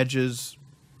around the edges.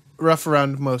 Rough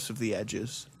around most of the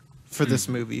edges for this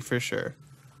movie, for sure.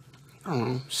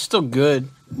 Still good.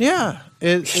 Yeah,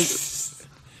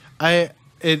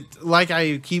 like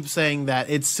I keep saying that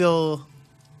it's still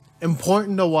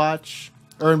important to watch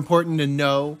or important to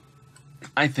know.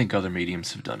 I think other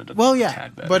mediums have done it. Well, yeah,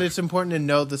 tad better. but it's important to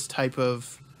know this type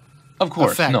of of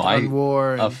course effect no on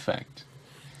war and- effect.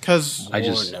 Because I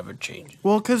just never changes.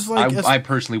 well, because like I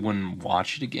personally wouldn't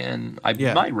watch it again. I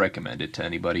might recommend it to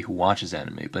anybody who watches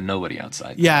anime, but nobody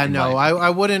outside. Yeah, no,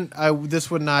 I wouldn't. This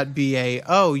would not be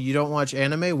you don't watch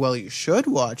anime? Well, you should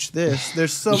watch this.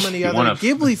 There's so many other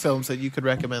Ghibli films that you could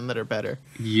recommend that are better.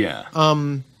 Yeah.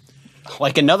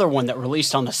 Like another one that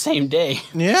released on the same day.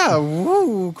 Yeah,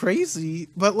 woo, crazy.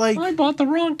 But like, I bought the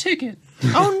wrong ticket.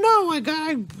 Oh no,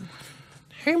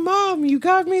 hey Mom, you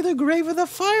got me the Grave of the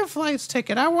Fireflies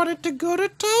ticket. I wanted to go to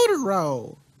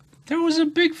Totoro. There was a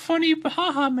big funny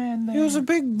haha man there. He was a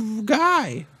big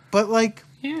guy. But like,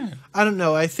 yeah. I don't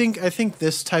know. I think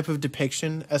this type of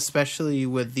depiction, especially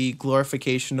with the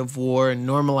glorification of war and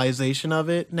normalization of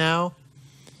it now,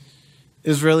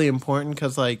 is really important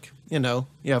because, like, you know,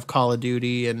 you have Call of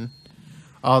Duty and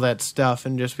all that stuff,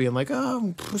 and just being like,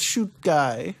 oh, shoot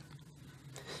guy.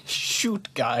 Shoot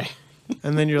guy.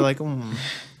 And then you're like,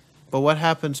 but what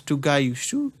happens to guy you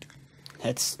shoot?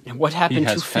 That's what happened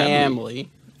to family.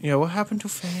 Yeah, what happened to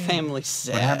fam? Family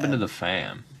sad. What happened to the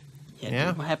fam? Yeah.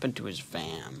 Dude, what happened to his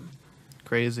fam?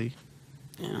 Crazy.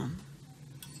 Yeah.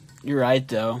 You're right,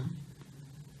 though.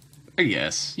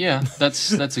 Yes. Yeah,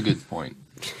 that's a good point.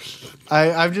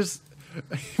 This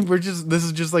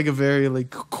is just like a very like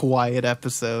quiet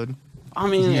episode. I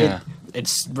mean,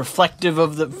 it's reflective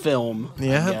of the film, I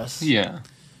guess. Yeah.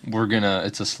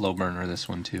 It's a slow burner, this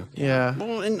one, too. Yeah.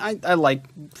 Well, and I like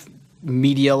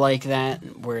media like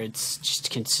that, where it's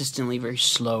just consistently very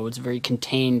slow. It's a very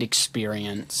contained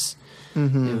experience.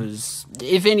 Mm-hmm. It was,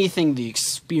 if anything, the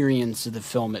experience of the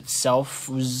film itself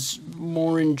was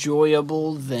more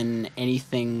enjoyable than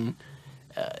anything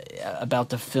about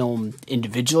the film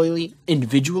individually.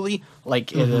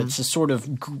 Like, it's a sort of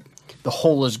the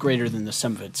whole is greater than the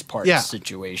sum of its parts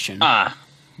situation.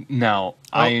 Now,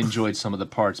 I enjoyed some of the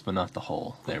parts, but not the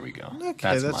whole. There we go.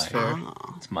 Okay, that's fair.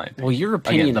 That's my opinion. Well, your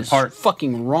opinion is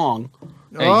fucking wrong.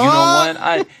 Hey, you know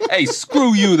what? Hey,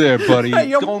 screw you there, buddy.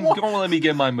 Don't let me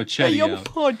get my machete out.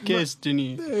 Podcasting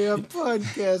here. Hey, I'm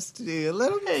podcasting here.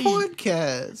 Let him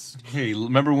podcast. Hey,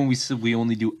 remember when we said we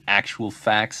only do actual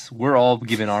facts? We're all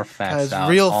giving our facts out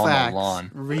real on facts. the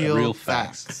lawn. Real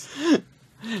facts.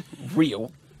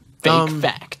 Real fake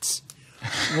facts.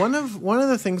 One of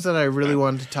the things that I really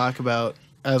wanted to talk about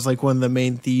as like one of the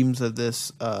main themes of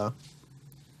this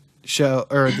show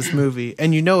or this movie,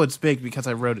 and you know it's big because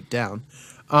I wrote it down.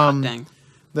 Dang.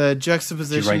 The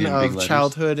juxtaposition of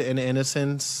childhood and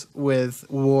innocence with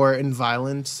war and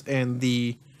violence, and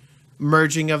the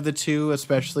merging of the two,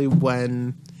 especially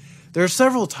when there are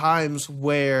several times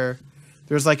where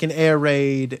there's like an air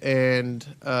raid and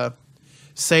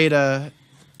Seda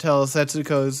tells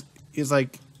Setsuko, he's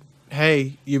like,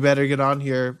 hey, you better get on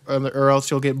here or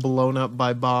else you'll get blown up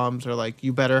by bombs, or like,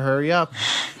 you better hurry up.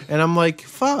 And I'm like,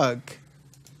 fuck.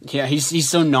 Yeah, he's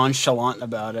so nonchalant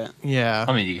about it. Yeah.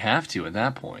 I mean, you have to at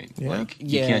that point. Yeah. Like,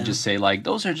 you can't just say, like,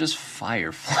 those are just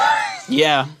fireflies.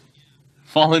 Yeah.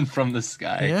 Falling from the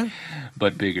sky. Yeah.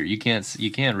 But bigger. You can't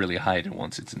really hide it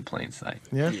once it's in plain sight.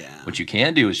 Yeah. What you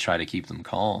can do is try to keep them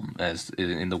calm, as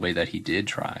in the way that he did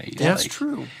try. That's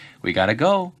true. We gotta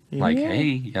go. Like,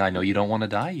 hey, I know you don't want to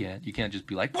die yet. You can't just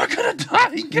be like, we're gonna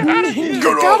die. Get out of here.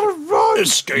 Gotta run.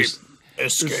 Escape.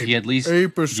 He at least,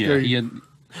 Ape escape. Yeah,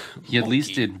 he at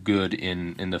least did good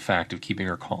in the fact of keeping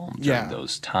her calm during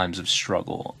those times of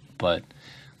struggle. But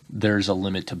there's a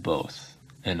limit to both,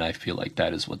 and I feel like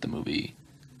that is what the movie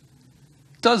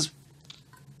does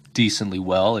decently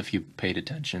well if you paid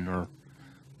attention or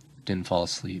didn't fall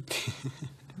asleep.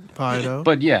 Pino.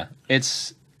 But yeah,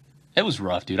 it was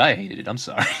rough, dude. I hated it. I'm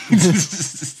sorry.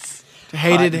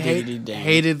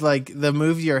 Hated like the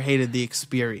movie, or hated the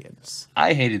experience?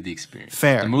 I hated the experience.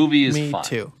 Fair. The movie is Me fine.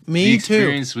 too. The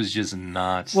experience was just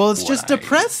not. Well, it's just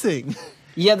depressing.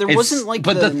 Yeah, there wasn't like.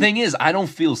 But the thing is, I don't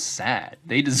feel sad.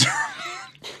 They deserve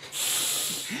it.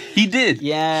 He did.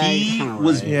 Yeah, he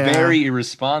was very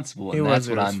irresponsible, and that's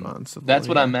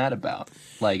what I'm mad about.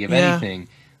 Like, if anything,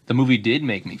 the movie did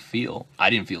make me feel. I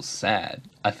didn't feel sad.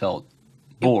 I felt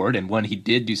bored, and when he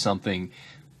did do something,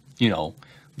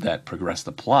 that progressed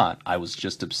the plot, I was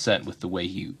just upset with the way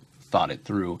he thought it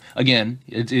through. Again,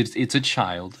 it's a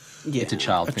child. Yeah. It's a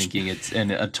child thinking. It's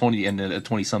a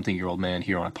 20-something-year-old man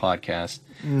here on a podcast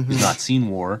who's not seen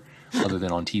war other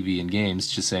than on TV and games,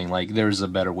 just saying like, there's a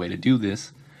better way to do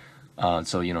this.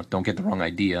 So don't get the wrong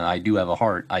idea. I do have a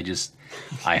heart. It's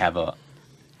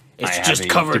just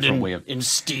covered in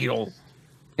steel.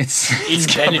 It's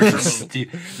impenetrable.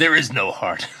 There is no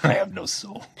heart. I have no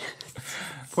soul.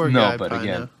 Poor guy, but Pino.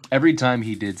 again, every time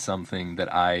he did something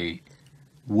that I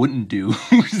wouldn't do,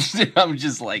 I'm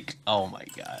just like, oh my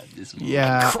god, this movie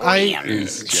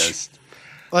is just.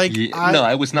 Like, no,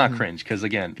 it was not cringe because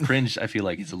again, cringe I feel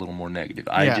like is a little more negative.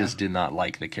 I Yeah. just did not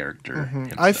like the character.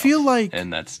 Himself, I feel like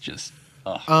and that's just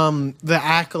the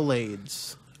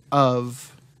accolades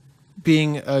of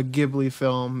being a Ghibli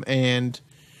film and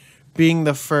being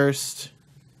the first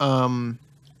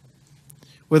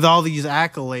with all these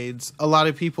accolades, a lot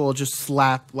of people just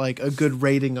slap like a good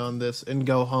rating on this and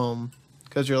go home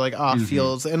because you're like,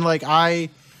 feels. And like I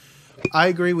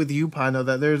agree with you, Pino,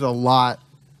 that there's a lot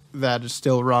that is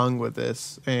still wrong with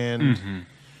this and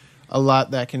a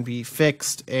lot that can be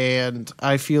fixed, and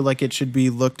I feel like it should be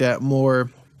looked at more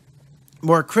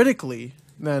critically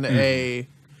than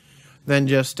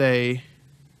just a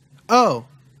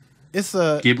it's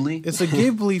a Ghibli? It's a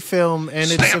Ghibli film and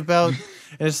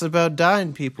it's about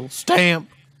dying people. Stamp.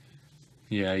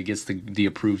 Yeah, he gets the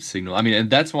approved signal. I mean, and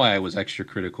that's why I was extra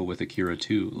critical with Akira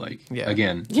too. Like,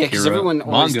 again, Yeah, 'cause Akira everyone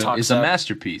always manga talks is a up.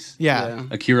 masterpiece. Yeah.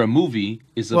 Akira movie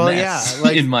is a mess,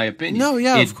 in my opinion. No,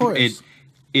 yeah, of course.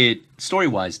 It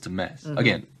story-wise, it's a mess.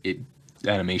 Again,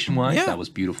 animation-wise, that was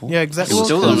beautiful. Yeah, exactly.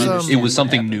 It was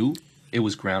something new. It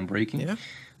was groundbreaking. Yeah.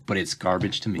 But it's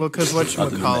garbage to me. Well, because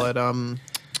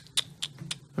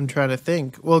I'm trying to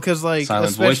think. Well, because like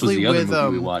Silent Voice was especially the other with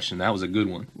movie we watched, and that was a good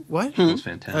one. what? That was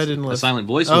fantastic. I didn't listen. The Silent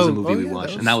Voice was a movie we yeah,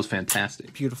 watched, and that was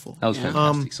fantastic. Beautiful. That was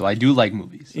fantastic. So I do like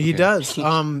movies. He okay? does.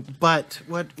 But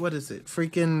what is it?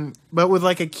 But with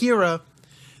like Akira,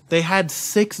 they had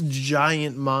 6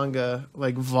 giant manga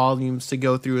like volumes to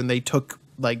go through, and they took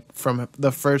like from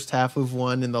the first half of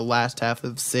 1 and the last half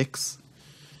of 6,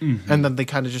 and then they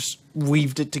kind of just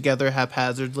weaved it together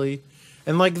haphazardly.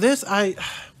 And like this, I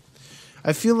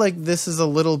feel like this is a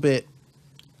little bit.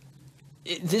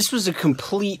 This was a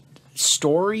complete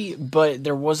story, but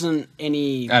there wasn't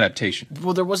any Adaptation.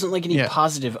 Well, there wasn't like any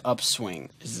positive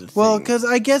upswing. Is the Well, thing. because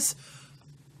I guess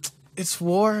it's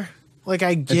war. Like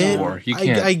I get, war. You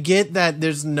can't. I get that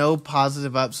there's no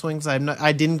positive upswings.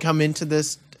 I didn't come into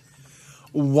this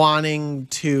wanting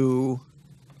to,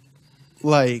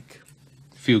 like,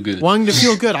 wanting to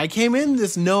feel good. I came in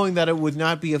this knowing that it would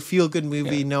not be a feel good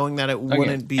movie, knowing that it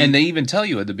wouldn't be. And they even tell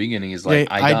you at the beginning is like,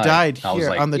 I died here I was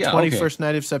like, on the 21st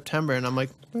night of September, and I'm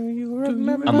like,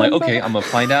 I'm like, okay, I'm gonna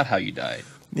find out how you died.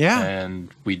 Yeah, and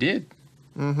we did.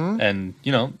 And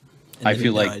I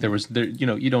feel like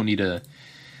you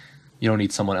don't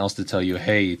need someone else to tell you,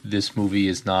 hey, this movie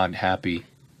is not happy.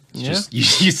 It's just you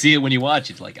see it when you watch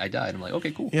it. It's like, I died. I'm like,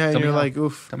 okay, cool. Yeah, and you're like,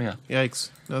 oof. Tell me how.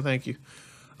 Yikes. No, thank you.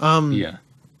 Yeah.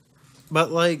 But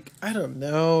like, I don't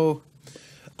know,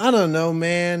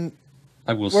 man.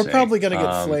 I will. We're probably gonna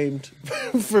get flamed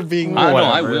for being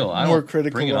I will. more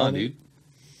critical. Bring it on, it. dude.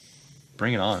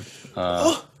 Bring it on.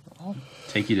 I'll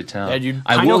take you to town. Yeah, dude.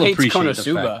 I will appreciate the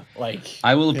Konosuba. fact.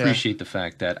 I will appreciate the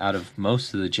fact that out of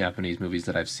most of the Japanese movies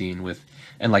that I've seen with,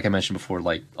 and like I mentioned before,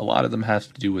 like a lot of them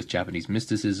have to do with Japanese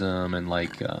mysticism and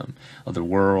like other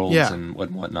worlds and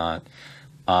whatnot.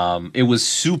 It was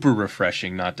super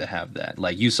refreshing not to have that.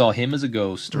 Like, you saw him as a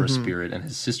ghost or a spirit and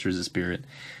his sister as a spirit.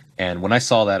 And when I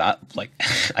saw that,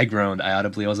 I groaned. I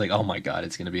audibly, I was like, oh my God,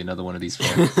 it's going to be another one of these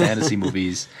fantasy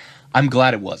movies. I'm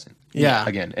glad it wasn't. Yeah.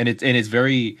 Again, it's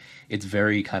very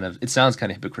kind of, it sounds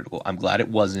kind of hypocritical. I'm glad it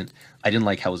wasn't. I didn't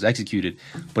like how it was executed,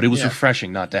 but it was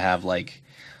refreshing not to have like,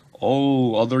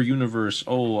 oh, other universe,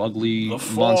 oh, ugly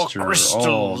monster.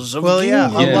 Crystals of Well, yeah,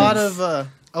 doom.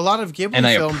 a lot of Ghibli And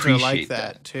I films are like appreciate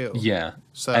that too. Yeah.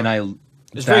 So and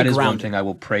It's that very is one grounded. thing I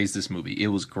will praise this movie. It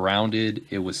was grounded.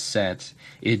 It was set.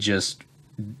 It just,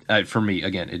 for me,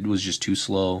 again, it was just too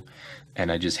slow,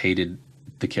 and I just hated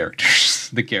the characters,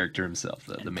 the character himself,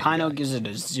 the main Pino guy. gives it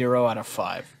a 0 out of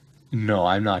 5. No,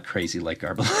 I'm not crazy like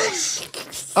Garb.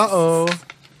 Uh-oh.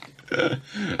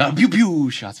 Pew pew,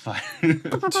 shots fired.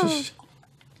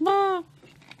 But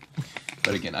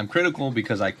again, I'm critical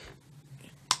because I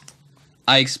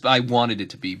wanted it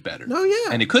to be better. Oh,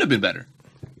 yeah. And it could have been better.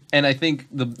 And I think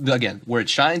again, where it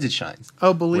shines, it shines.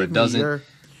 Oh, believe where it me, doesn't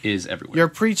is everywhere. You're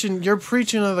preaching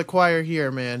to the choir here,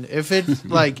 man. If it's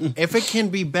like if it can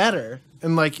be better,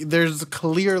 and like there's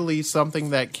clearly something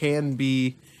that can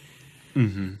be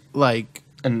like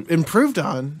improved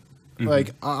on,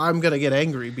 like I'm gonna get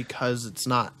angry because it's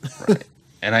not. Right.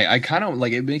 And I kind of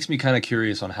like, it makes me kind of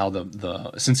curious on how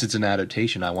the since it's an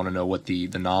adaptation, I want to know what the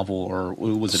novel, or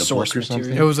was it a Source book or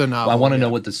something? It was a novel. I want to know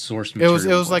what the source material was.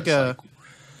 It was like a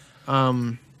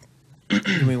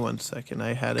give me 1 second.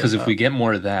 I had it. Because if we get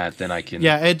more of that, then I can.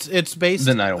 Yeah, it's based.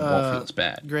 Then I won't feel as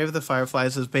bad. Grave of the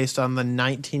Fireflies is based on the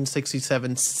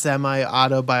 1967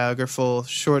 semi-autobiographical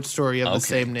short story of the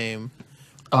same name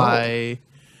by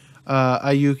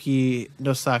Ayuki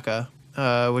Nosaka,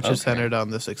 which is centered on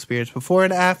this experience before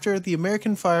and after the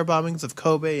American firebombings of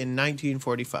Kobe in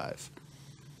 1945.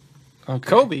 Okay.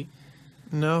 Kobe.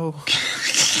 No.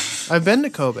 I've been to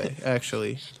Kobe,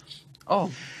 actually.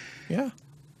 Oh, Yeah.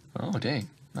 Oh, dang.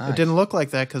 Nice. It didn't look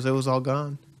like that because it was all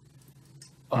gone.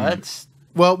 what?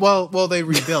 Well, they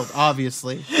rebuilt,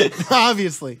 obviously.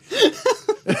 Obviously.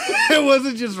 It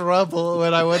wasn't just rubble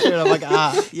when I went there. And I'm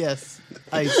like, yes,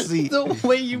 I see. The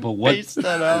way you But what, based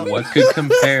that out. what could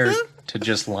compare to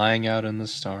just lying out in the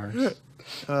stars?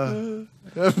 I'm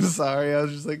sorry. I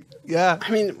was just like, yeah.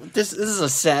 I mean, this is a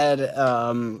sad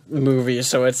movie,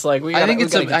 so it's like I think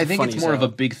it's more of a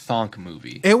big thonk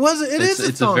movie. It was. It's a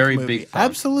it's a very movie. big thonk.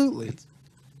 Absolutely.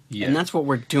 Yeah. And that's what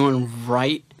we're doing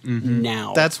right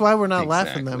now. That's why we're not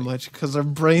laughing that Exactly. much, because our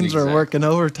brains are Exactly. working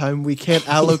overtime. We can't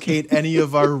allocate any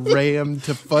of our RAM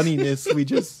to funniness. We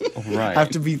just Right.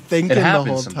 have to be thinking It the happens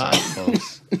whole sometimes, time.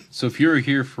 folks. So if you're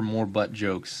here for more butt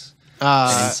jokes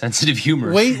and insensitive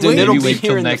humor, wait, then wait. maybe It'll be wait here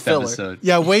till in the next filler. episode.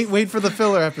 Yeah, wait for the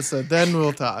filler episode. Then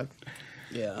we'll talk.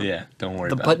 yeah. Yeah, don't worry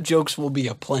The about butt jokes will be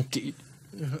aplenty.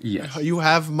 it. Yes. You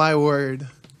have my word.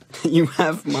 You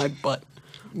have my butt.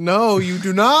 No, you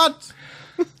do not.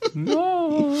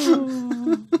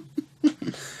 No.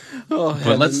 Oh,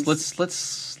 But heavens.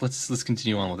 let's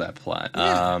continue on with that plot.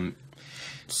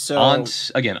 So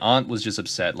Aunt was just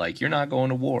upset. Like, you're not going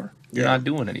to war. You're Yeah. not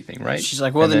doing anything, right? she's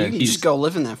like, well, And then you can he's- just go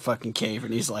live in that fucking cave.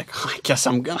 And he's like, I guess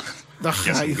I'm gonna.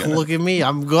 Look at me.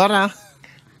 I'm gonna.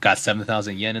 Got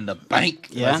 7,000 yen in the bank.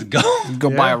 Yeah. Let's go. Go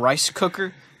buy Yeah. a rice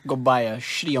cooker. Go buy a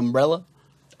shitty umbrella.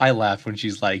 I laughed when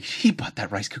she's like, he bought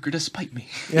that rice cooker to spite me.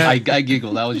 Yeah. I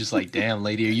giggled. I was just like, damn,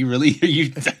 lady, you really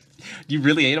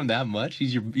ate him that much?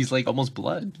 He's like almost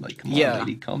blood. Like, come Yeah. on,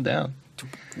 lady, calm down.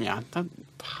 Yeah,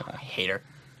 I hate her.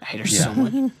 I hate her Yeah. so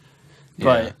much.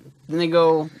 But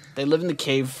then they live in the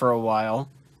cave for a while.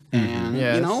 And,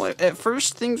 Yes. you know, at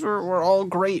first things were all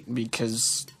great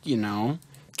because, you know,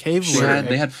 Cave They word.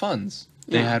 had funds.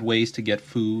 They Yeah. had ways to get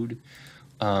food.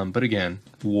 But again,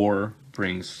 war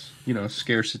brings,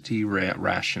 scarcity,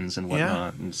 rations, and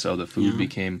whatnot. And so the food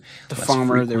became the less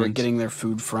farmer they were frequent. getting their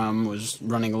food from was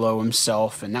running low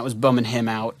himself, and that was bumming him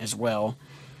out as well.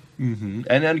 And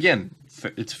then again,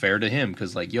 it's fair to him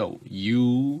because, like, yo,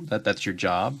 that's your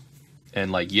job. And,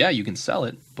 like, yeah, you can sell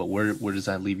it, but where does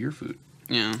that leave your food?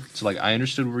 Yeah. So, like, I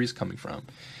understood where he's coming from.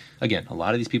 Again, a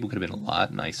lot of these people could have been a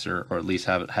lot nicer, or at least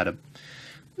had a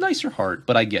nicer heart,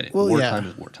 but I get it. Well, Wartime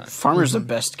yeah. is wartime. Farmer's the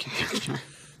best character.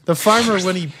 The farmer,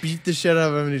 when he beat the shit out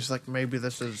of him, and he's like, maybe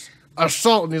this is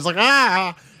assault. And he's like,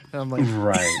 ah. And I'm like,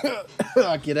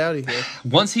 Right. get out of here.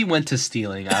 Once he went to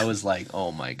stealing, I was like,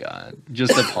 oh my God.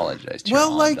 Just apologize to your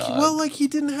aunt, dog. He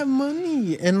didn't have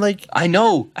money. And like, I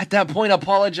know. At that point,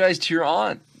 apologize to your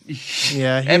aunt.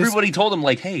 yeah. Everybody told him,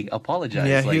 like, hey, apologize.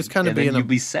 Yeah, like, he was kind of and then being you'd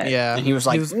be set. Yeah. And he was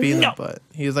like, he was being "No." a butt.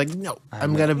 He was like, no,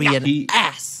 I'm know. going to be an He-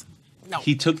 ass.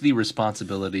 He took the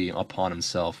responsibility upon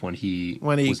himself when he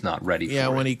was not ready for it. Yeah,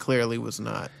 when he clearly was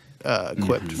not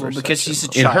equipped for Well, because such he's a a-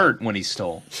 It child. hurt when he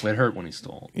stole. It hurt when he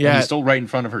stole. And Yeah. he stole right in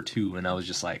front of her, too. And I was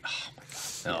just like, oh, my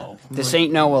God, no. This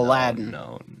ain't no Aladdin,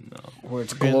 No. where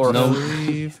it's glorified.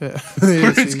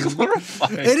 It's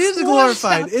glorified. It is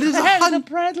glorified. It is a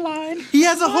bread line. He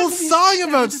has a whole song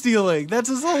about stealing. That's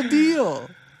his whole deal.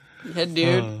 Yeah,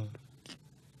 dude.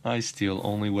 I steal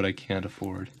only what I can't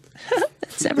afford.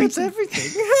 That's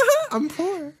everything. I'm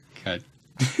poor. God.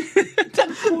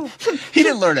 He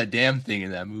didn't learn a damn thing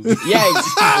in that movie. Yeah,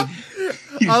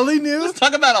 exactly. All he knew. Let's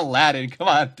talk about Aladdin. Come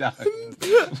on, dog.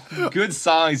 Good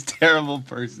songs, terrible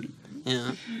person.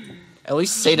 Yeah. At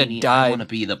least Seda I want to died,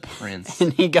 be the prince.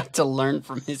 and he got to learn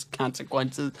from his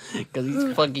consequences because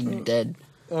he's fucking dead.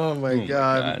 Oh my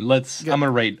god. I'm gonna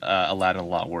rate Aladdin a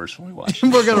lot worse when we watch.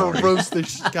 We're gonna roast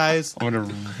this, guys.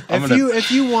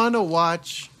 If you want to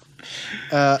watch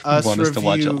us want us to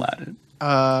watch review Aladdin,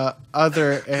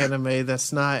 other anime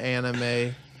that's not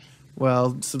anime,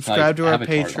 well, subscribe to our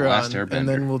Avatar, The Last Patreon, Airbender. and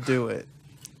then we'll do it.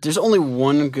 There's only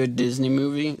one good Disney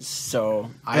movie, so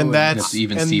That's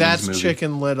even Steven's that's movie.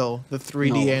 Chicken Little, the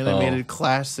 3D No. animated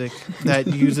classic that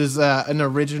uses an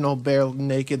original bare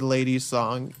naked lady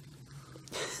song.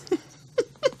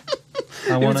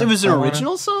 it was an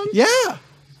original song. Yeah,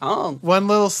 Oh, One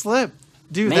Little Slip,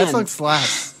 dude. That Man. song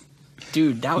slaps.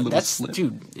 dude, Little that's slip.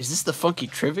 dude. Is this the Funky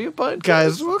Trivia podcast?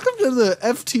 Guys, welcome to the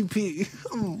FTP.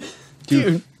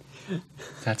 Dude,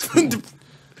 that's cool.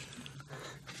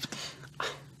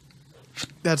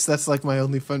 That's like my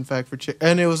only fun fact for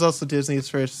and it was also Disney's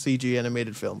first CG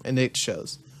animated film, and it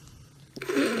shows.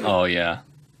 Oh yeah.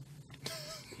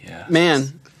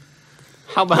 Man,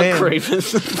 how about Man. Craven?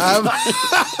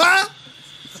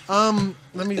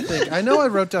 Let me think. I know I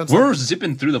wrote down. We're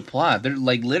zipping through the plot. They're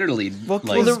like literally Well,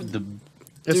 like there-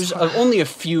 There's only a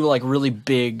few like really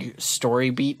big story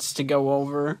beats to go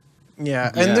over.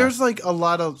 Yeah, and there's like a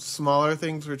lot of smaller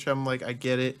things which I'm like, I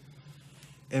get it.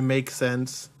 It makes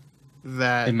sense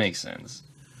that It makes sense.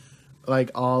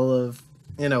 like all of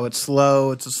it's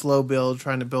slow. It's a slow build,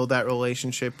 trying to build that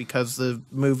relationship because the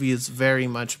movie is very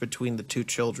much between the two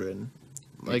children.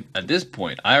 Like At this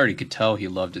point, I already could tell he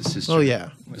loved his sister. Oh, yeah.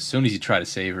 As soon as he tried to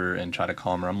save her and try to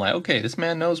calm her, I'm like, okay, this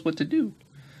man knows what to do.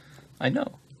 I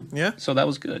know. yeah, So that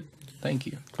was good. Thank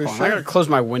you. for Hold on, I gotta close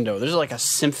my window. There's like a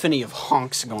symphony of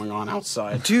honks going on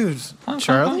outside. Dude,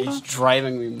 Charlie, It's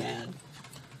driving me mad.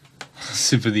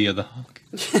 Sympathy of the Hawk.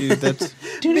 dude, that's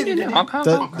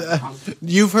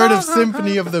you've heard of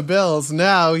Symphony of the Bells.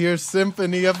 Now here's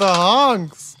Symphony of the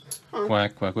Honks.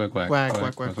 Quack, quack, quack, quack. Quack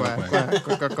quack quack quack quack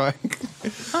quack quack quack.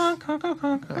 Quack quack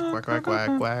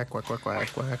quack quack quack quack quack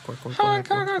quack quack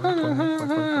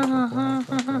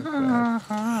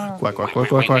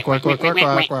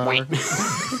quack quack.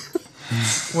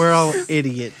 We're all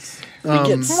idiots. We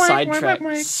get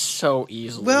sidetracked so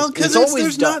easily. Well, because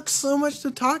there's not so much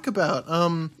to talk about.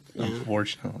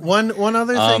 Unfortunately. One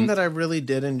other thing that I really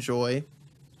did enjoy.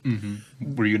 Were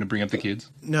you going to bring up the kids?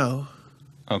 No.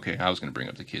 Okay, I was going to bring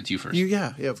up the kids. You first.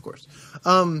 Yeah, of course.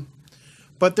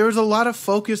 But there was a lot of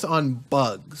focus on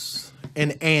bugs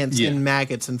and ants and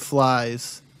maggots and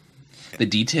flies. The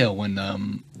detail when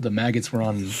the maggots were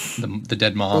on the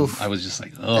dead mom, I was just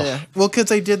like, oh. Yeah. Well, because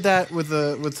they did that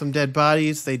with some dead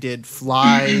bodies. They did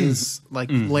flies like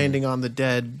landing on the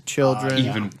dead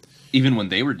children. Even when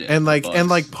they were dead. And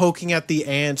like poking at the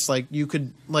ants, like you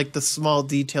could like the small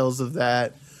details of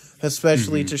that,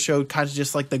 especially to show kind of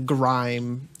just like the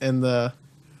grime and the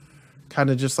kind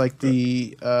of just like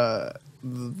the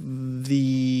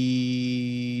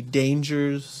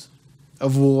dangers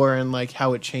of war and like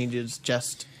how it changes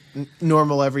just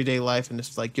normal everyday life, and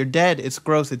it's like you're dead, it's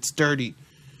gross, it's dirty,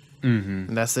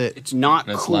 and that's it. It's not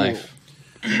That's cool. life.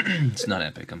 It's not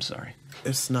epic. I'm sorry.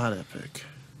 It's not epic.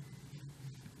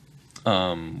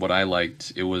 What I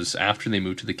liked, it was after they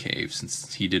moved to the cave,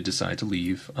 since he did decide to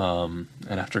leave. And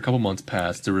after a couple months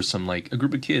passed, there was some like a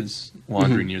group of kids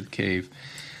wandering near the cave,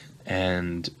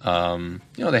 and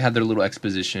they had their little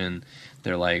exposition.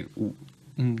 They're like,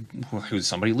 "Who's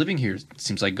somebody living here?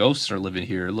 Seems like ghosts are living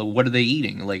here. What are they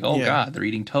eating? Like, oh god, they're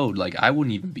eating toad. Like, I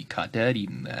wouldn't even be caught dead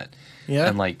eating that." Yeah,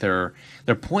 and like they're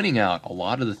pointing out a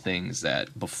lot of the things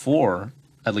that before,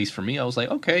 at least for me, I was like,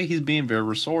 okay, he's being very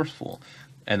resourceful.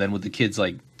 And then with the kids,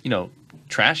 like,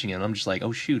 trashing him, I'm just like,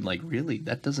 oh, shoot, like, really?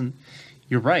 That doesn't...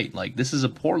 You're right. Like, this is a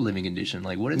poor living condition.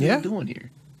 Like, what are they doing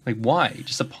here? Like, why?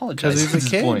 Just apologize. Because he's a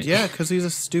kid. Point. Yeah, because he's a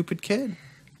stupid kid.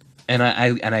 And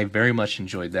I very much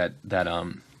enjoyed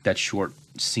that short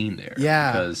scene there.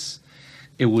 Yeah. Because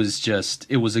it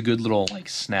was a good little, like,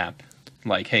 snap.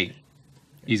 Like, hey,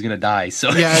 he's going to die. So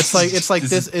yeah, it's like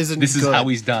this isn't This is good. how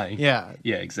he's dying. Yeah.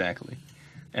 Yeah, exactly.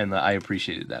 And I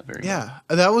appreciated that very much. Yeah,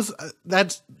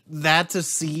 that's a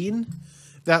scene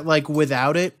that like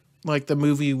without it, like the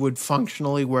movie would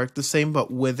functionally work the same,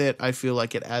 but with it, I feel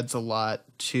like it adds a lot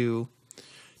to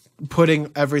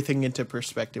putting everything into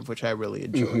perspective, which I really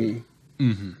enjoy.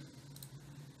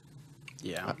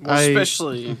 Yeah, well,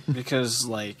 especially because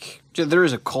like there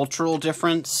is a cultural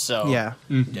difference, so Yeah.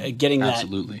 Getting that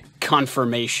Absolutely.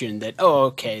 confirmation that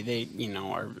okay, they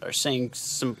are saying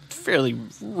some fairly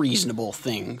reasonable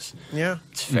things. Yeah,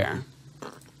 It's fair.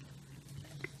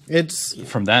 it's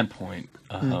From that point,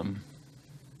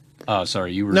 oh,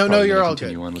 sorry, you were No, probably you're gonna all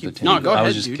continue good. on with the No, tape. go I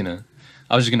was ahead, just dude.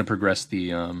 I was just gonna progress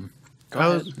the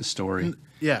ahead. story.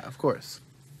 Yeah, of course.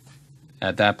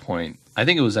 At that point, I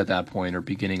think it was at that point or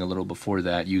beginning a little before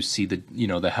that, you see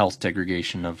the health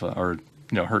degradation of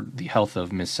the health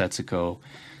of Miss Setsuko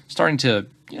starting to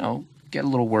get a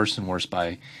little worse and worse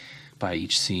by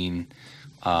each scene.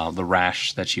 The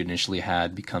rash that she initially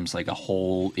had becomes like a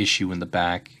whole issue in the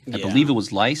back. I Yeah. believe it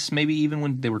was lice, maybe even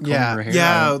when they were combing her hair. I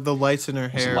Yeah, don't- the lights in her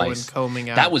it was hair when lice. combing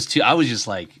out. That was too. I was just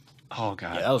like, oh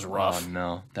god, Yeah, that was rough. Oh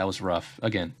no, that was rough.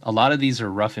 Again, a lot of these are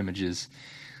rough images,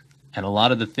 and a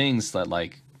lot of the things that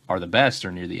like are the best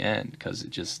are near the end because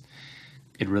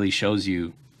it really shows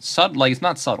you subtle. Like it's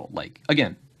not subtle. Like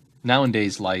again,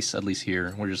 nowadays lice, at least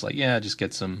here, we're just like just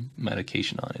get some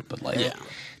medication on it. But like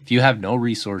if you have no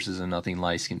resources and nothing,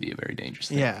 lice can be a very dangerous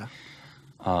thing. Yeah.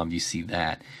 You see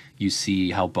that. You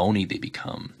see how bony they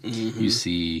become. You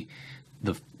see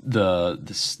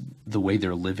the way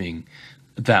they're living.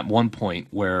 That one point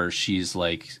where she's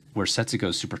like, where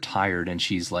Setsuko's super tired and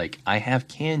she's like, I have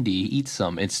candy, eat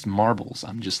some. It's marbles.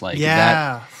 I'm just like,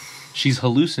 Yeah. she's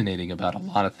hallucinating about a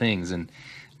lot of things. And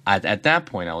at that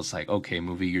point, I was like, okay,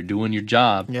 movie, you're doing your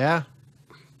job. Yeah.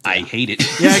 I hate it.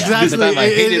 Yeah, exactly. This time I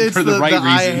hate it for the right reasons.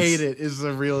 I hate it is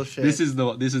the real shit. This is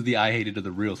the I hate it of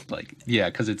the real, like,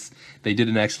 yeah, because they did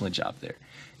an excellent job there,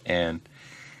 and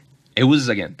it was,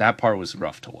 again, that part was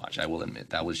rough to watch. I will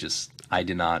admit that was just, I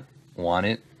did not want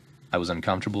it. I was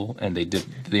uncomfortable, and they did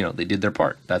their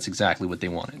part. That's exactly what they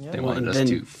wanted. They wanted us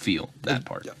to feel that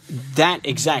part. That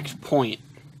exact point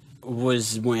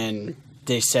was when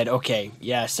they said, "Okay,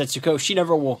 yeah, Setsuko, she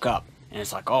never woke up," and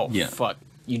it's like, "Oh, fuck."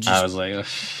 You just I was like, ugh.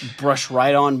 brush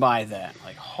right on by that.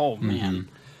 Like, oh, man.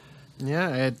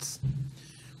 Yeah, it's...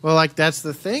 Well, like, that's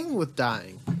the thing with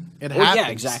dying. It happens. Yeah,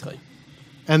 exactly.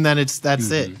 And then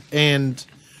that's it. And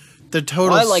the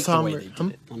total I like the way they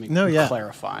did it. Let me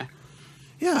clarify.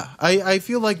 Yeah, I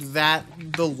feel like that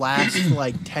the last,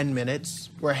 like, 10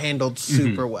 minutes were handled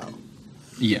super well.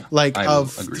 Yeah. Like,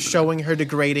 of showing her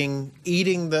degrading,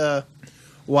 eating the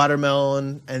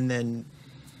watermelon, and then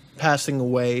passing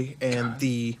away, and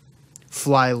the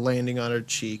fly landing on her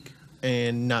cheek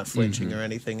and not flinching or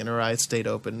anything, and her eyes stayed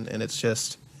open, and it's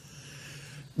just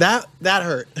that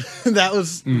hurt. That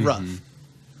was rough.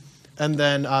 And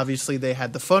then obviously they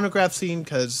had the phonograph scene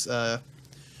because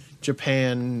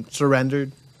Japan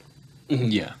surrendered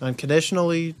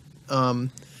unconditionally, and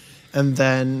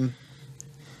then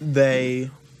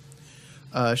they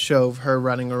show her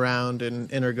running around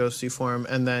in her ghosty form,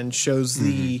 and then shows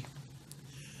the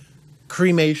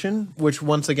cremation, which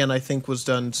once again I think was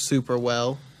done super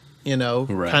well. You know,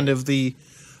 kind of the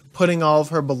putting all of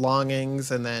her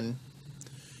belongings, and then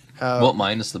well,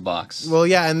 minus the box. Well,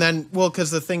 yeah, and then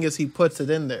because the thing is, he puts it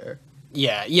in there.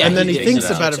 Yeah, and then he thinks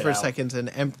about it for a second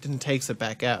and takes it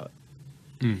back out.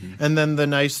 And then the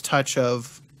nice touch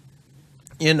of,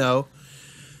 you know,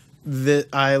 that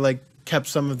I like kept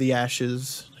some of the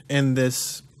ashes in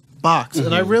this box,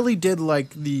 and I really did like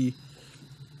the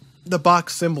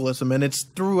box symbolism, and it's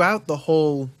throughout the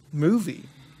whole movie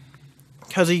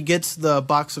because he gets the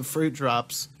box of fruit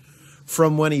drops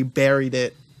from when he buried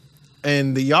it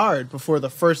in the yard before the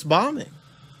first bombing,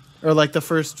 or like the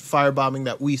first firebombing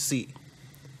that we see.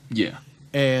 Yeah.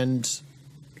 And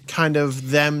kind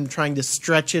of them trying to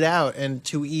stretch it out, and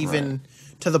to even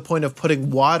to the point of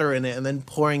putting water in it and then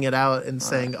pouring it out and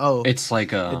saying, "Oh, it's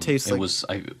like it tastes like."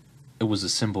 It was a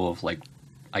symbol of, like,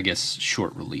 I guess,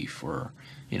 short relief, or,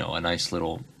 you know, a nice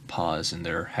little pause in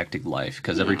their hectic life.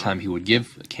 Because every time he would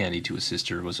give candy to his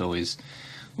sister, it was always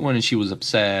when she was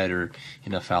upset or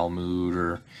in a foul mood,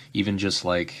 or even just,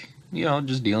 like, you know,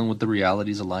 just dealing with the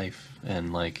realities of life.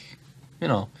 And, like, you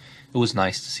know, it was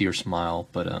nice to see her smile,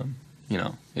 but you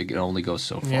know, it can only go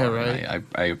so far. Yeah, right. And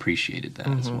I appreciated that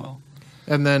as well.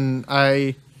 And then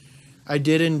I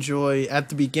did enjoy at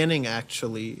the beginning,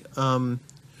 actually,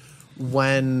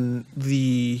 when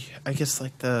I guess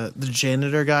like the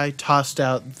janitor guy tossed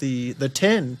out the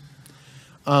tin,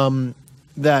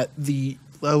 that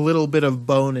a little bit of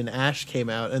bone and ash came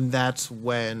out, and that's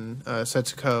when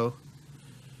Setsuko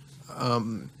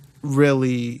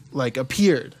really like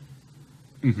appeared.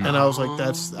 And I was like,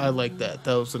 I like that.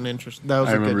 That was a good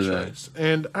choice.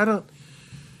 And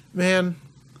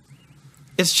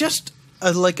it's just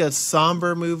like a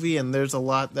somber movie, and there's a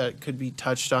lot that could be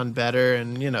touched on better,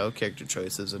 and, you know, character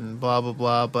choices and blah, blah,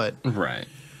 blah. But,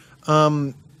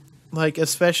 like,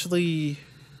 especially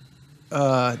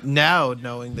now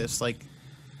knowing this, like,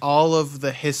 all of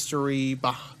the history,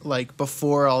 like,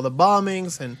 before all the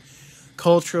bombings, and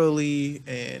culturally,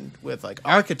 and with, like,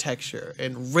 architecture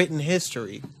and written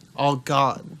history, all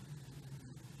gone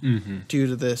due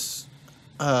to this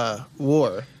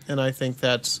war. And I think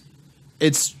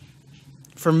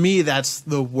for me, that's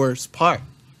the worst part.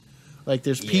 Like,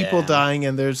 there's people dying,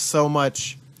 and there's so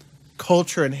much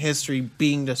culture and history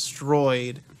being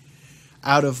destroyed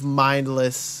out of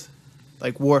mindless,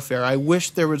 like, warfare. I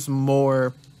wish there was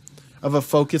more of a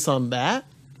focus on that,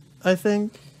 I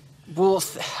think. Well,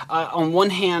 on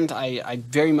one hand, I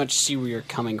very much see where you're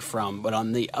coming from, but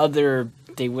on the other,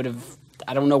 they would have...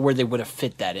 I don't know where they would have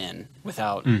fit that in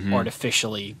without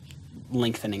artificially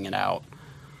lengthening it out.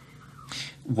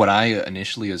 What I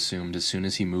initially assumed, as soon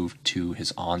as he moved to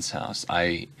his aunt's house,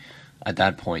 at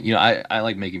that point, you know, I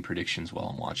like making predictions while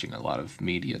I'm watching a lot of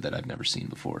media that I've never seen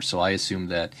before. So I assumed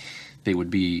that they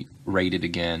would be raided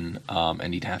again,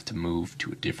 and he'd have to move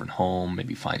to a different home,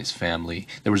 maybe find his family.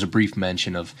 There was a brief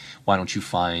mention of, why don't you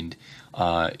find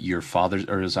your father's,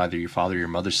 or it was either your father or your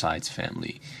mother's side's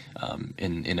family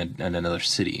in another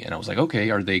city. And I was like, okay,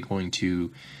 are they going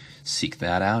to seek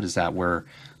that out? Is that where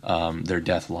their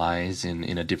death lies,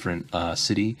 in a different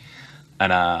city?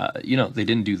 And, you know, they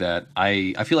didn't do that.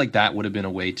 I feel like that would have been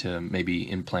a way to maybe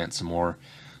implant some more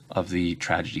of the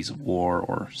tragedies of war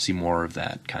or see more of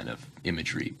that kind of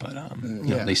imagery. But you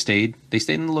know, Yeah. they stayed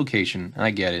in the location, and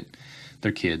I get it.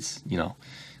 They're kids, you know,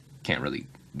 can't really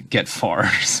get far,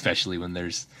 especially when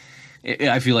there's.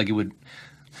 I feel like it would.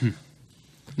 Now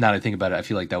that I think about it, I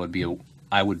feel like that would be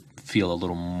I would feel a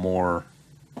little more.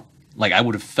 Like I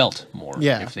would have felt more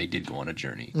if they did go on a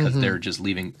journey, because they're just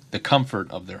leaving the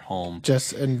comfort of their home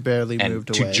and barely and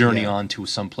moved to away. journey yeah. on to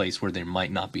some place where there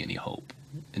might not be any hope,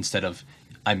 instead of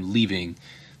I'm leaving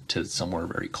to somewhere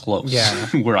very close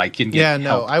where I can get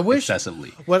help I wish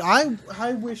accessibly. What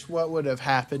I wish what would have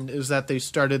happened is that they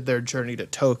started their journey to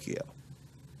Tokyo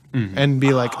and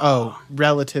be like, oh,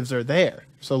 relatives are there,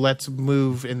 so let's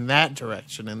move in that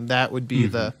direction, and that would be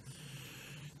the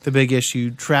big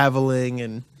issue. Traveling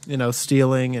and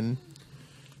stealing and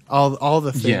all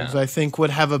the things I think would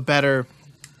have a better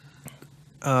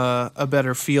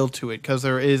feel to it, because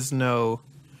there is no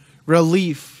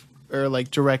relief or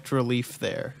like direct relief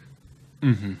there.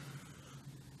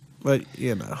 But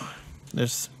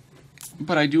there's.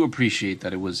 But I do appreciate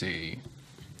that it was a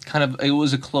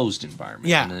closed environment.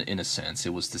 Yeah. In a sense,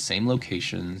 it was the same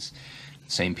locations,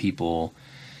 same people.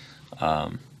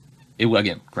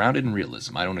 Again, grounded in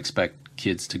realism. I don't expect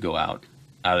kids to go out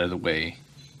of the way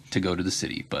to go to the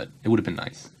city, but it would have been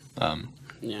nice.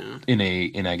 In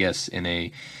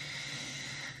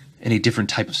a different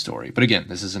type of story. But again,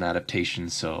 this is an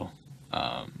adaptation, so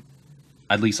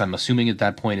at least I'm assuming at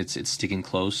that point it's sticking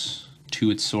close to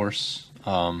its source.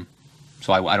 So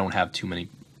I don't have too many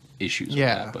issues with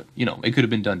that. But it could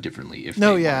have been done differently if they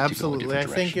wanted absolutely. to go a I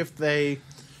different think direction. if they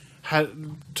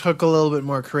took a little bit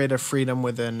more creative freedom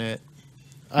within it,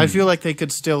 I feel like they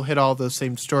could still hit all those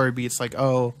same story beats, like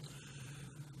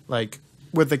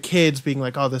with the kids being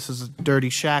like, oh, this is a dirty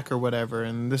shack or whatever,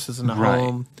 and this isn't a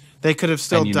home. They could have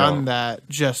still done that,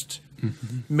 just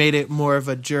made it more of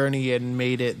a journey and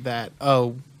made it that,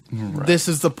 this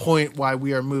is the point why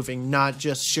we are moving, not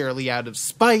just surely out of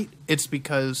spite. It's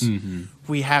because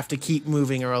we have to keep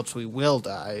moving or else we will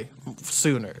die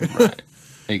sooner. Right.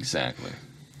 Exactly.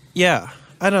 Yeah.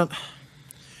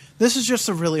 This is just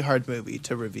a really hard movie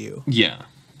to review. Yeah.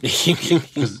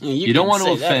 You don't want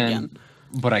to offend,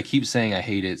 but I keep saying I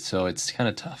hate it, so it's kind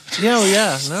of tough.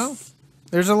 No.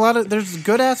 There's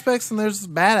good aspects and there's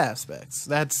bad aspects.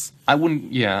 I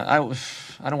wouldn't. Yeah,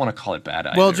 I don't want to call it bad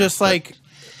either. Well, just like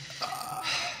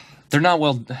they're not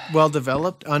well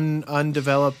developed,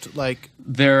 undeveloped. Like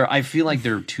I feel like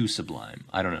they're too sublime.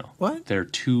 I don't know. What? They're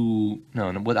too. No.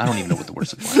 I don't even know what the word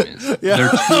sublime is. Yeah, they're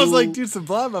too, I was like, too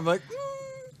sublime. I'm like,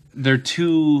 they're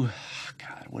too.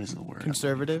 God, what is the word?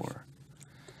 Conservative.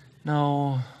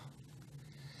 No.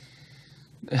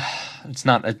 It's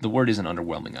not. The word isn't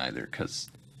underwhelming either, because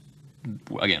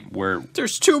again,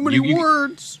 there's too many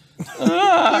words.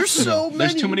 There's so many.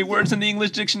 There's too many words in the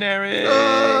English dictionary.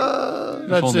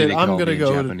 That's it. I'm gonna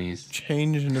go Japanese.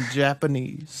 Change into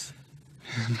Japanese.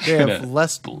 They have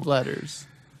less letters.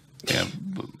 Yeah,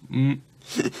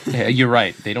 yeah, you're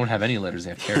right. They don't have any letters. They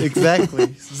have characters.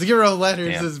 Exactly. 0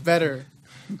 letters is better.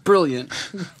 Brilliant.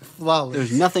 Flawless.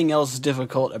 There's nothing else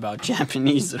difficult about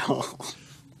Japanese at all.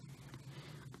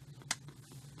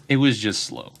 It was just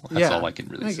slow. That's all I can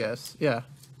really say. I guess. Yeah.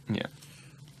 Yeah.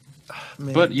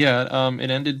 Man. But yeah,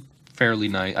 it ended fairly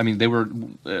nice. I mean, they were.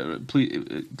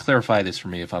 Please clarify this for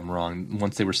me if I'm wrong.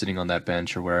 Once they were sitting on that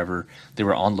bench or wherever, they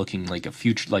were onlooking like the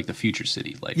future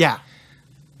city. Like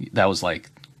that was like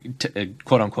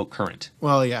quote unquote current.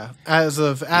 Well, yeah, as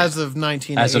of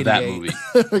 1988. As of that movie,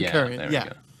 current. There we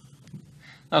go.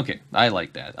 Okay, I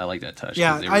like that. I like that touch.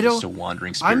 Yeah, they were just a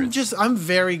wandering spirits. I'm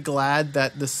very glad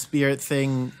that the spirit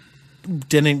thing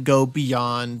didn't go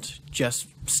beyond just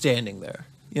standing there.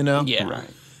 Yeah. Right.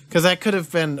 Because that could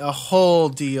have been a whole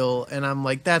deal, and I'm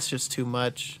like, that's just too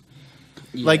much.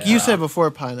 Yeah. Like you said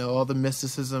before, Pino, all the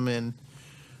mysticism and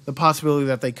the possibility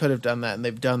that they could have done that, and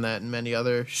they've done that in many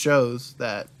other shows.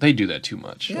 That they do that too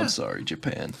much. Yeah. I'm sorry,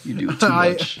 Japan. You do it too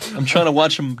much. I'm trying to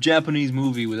watch a Japanese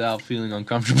movie without feeling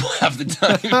uncomfortable half the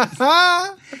time.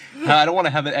 I don't want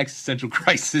to have an existential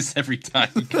crisis every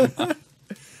time. Come on.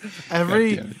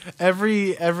 Every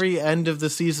end of the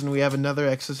season, we have another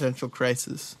existential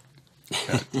crisis.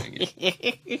 God dang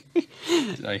it.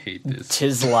 I hate this.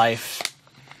 'Tis life.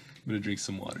 I'm gonna drink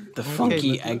some water. The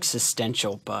Funky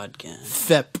Existential Podcast.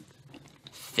 Fip.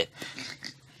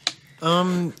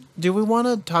 Do we want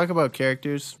to talk about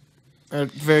characters?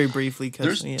 Very briefly,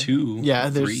 because there's two. Yeah,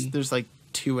 three. there's like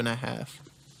 2.5.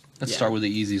 Let's start with the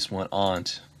easiest one.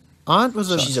 Aunt. Aunt was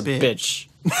She's a bitch.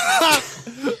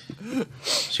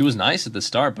 She was nice at the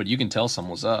start, but you can tell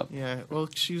something was up. Yeah, well,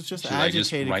 she was just She's like,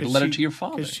 agitated. just write a letter to your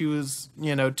father. Because she was,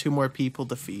 2 more people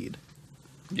to feed.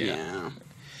 Yeah.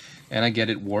 And I get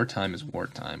it, wartime is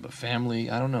wartime, but family,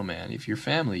 I don't know, man. If you're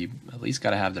family, you at least got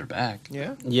to have their back.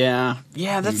 Yeah. Yeah,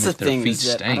 that's Even the if their thing. feet Is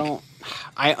that stank.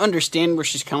 I understand where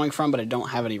she's coming from, but I don't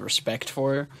have any respect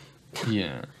for her.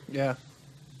 Yeah. Yeah.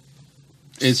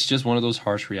 It's just one of those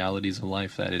harsh realities of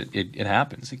life that it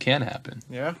happens. It can happen.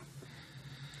 Yeah.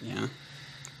 Yeah.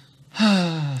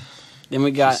 Then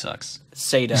we She got sucks.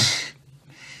 Seda.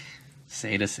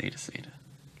 Seda.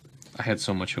 I had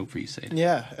so much hope for you, Seda.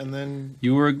 Yeah, and then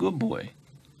You were a good boy,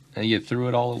 and you threw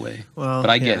it all away. Well, but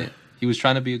I get yeah. it. He was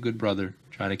trying to be a good brother,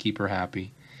 trying to keep her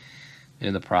happy.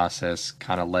 In the process,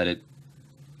 kind of let it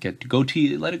go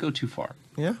too far.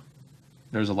 yeah.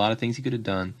 There's a lot of things he could have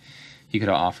done. He could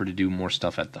have offered to do more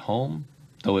stuff at the home,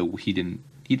 though he didn't.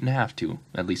 He didn't have to.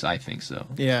 At least I think so.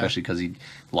 Yeah. Especially because he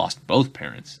lost both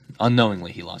parents.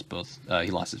 Unknowingly, he lost both. He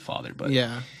lost his father, but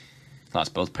Yeah.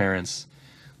 lost both parents.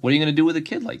 What are you going to do with a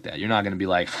kid like that? You're not going to be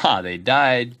like, they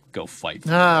died. Go fight.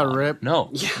 For Ah, them. rip.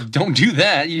 No, don't do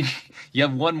that. You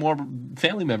have one more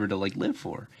family member to live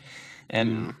for,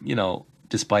 and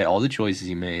despite all the choices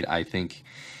he made, I think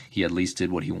he at least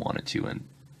did what he wanted to, and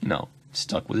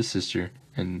stuck with his sister,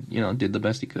 and did the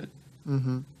best he could.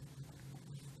 Mm-hmm.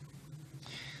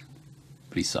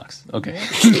 But he sucks. Okay,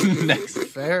 next.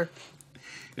 Fair.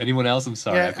 Anyone else? I'm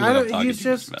sorry. Yeah, I feel like I'm talking he's too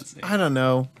much just. about Snake. I don't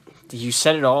know. You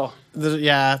said it all.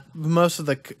 Most of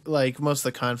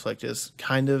the conflict is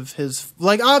kind of his.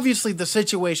 Like, obviously, the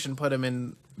situation put him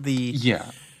in the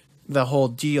whole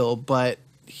deal, but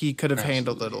he could have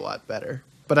handled it a lot better.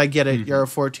 But I get it. You're a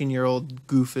 14-year-old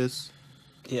goofus.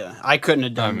 Yeah, I couldn't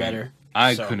have done better.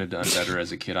 I couldn't have done better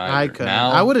as a kid either. I couldn't.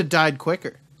 Now, I would have died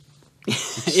quicker.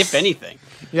 If anything.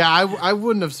 Yeah, I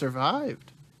wouldn't have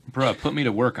survived. bruh, put me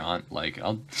to work on.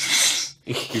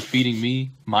 You're feeding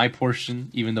me my portion,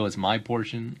 even though it's my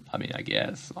portion. I mean, I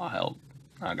guess I'll help.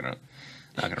 Not gonna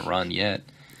run yet.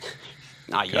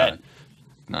 Not yet.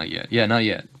 Not yet. Yeah, not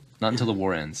yet. Not until the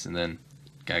war ends, and then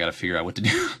I gotta figure out what to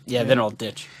do. Yeah, then I'll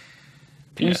ditch.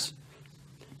 Peace.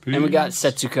 Yeah. And we got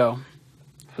Setsuko,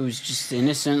 who's just an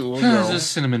innocent little girl. It's a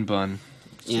cinnamon bun.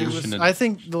 Yeah. I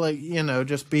think,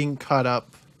 just being caught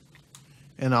up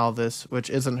in all this, which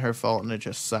isn't her fault, and it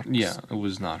just sucks. Yeah, it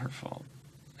was not her fault.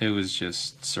 It was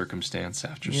just circumstance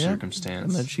after circumstance.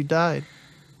 And then she died.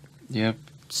 Yep.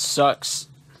 Sucks.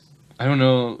 I don't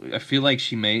know. I feel like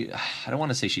she may. I don't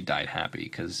want to say she died happy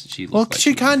because she. Well, Like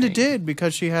she kind of was in pain. did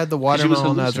because she had the She was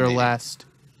watermelon as her hallucinating. last.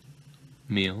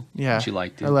 Meal. Yeah, She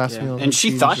liked it. her last Yeah. meal, And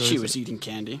she thought she enjoys was it. eating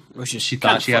candy. Which is She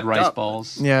kinda thought she had fucked rice up.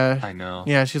 balls. Yeah, I know.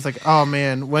 Yeah, she's like, oh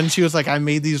man. When she was like, I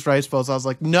made these rice balls, I was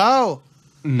like, no.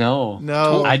 No.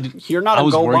 No. You're not I a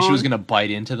was worried she Gobon? was gonna bite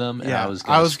into them, and Yeah, I was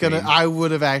gonna. Scream. I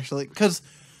would have actually,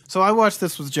 so I watched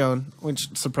this with Joan, which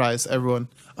surprised everyone.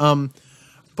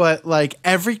 But like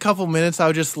every couple minutes, I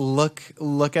would just look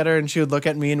at her, and she would look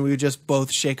at me, and we would just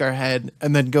both shake our head,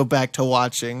 and then go back to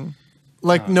watching,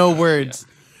 like no words. Yeah.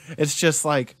 It's just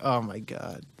like, oh my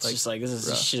god, It's just like,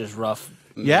 this shit is rough.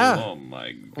 yeah. Oh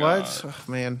my god. What? Oh,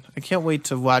 man, I can't wait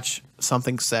to watch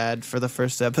something sad for the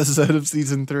first episode of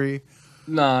season 3.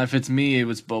 Nah, if it's me, it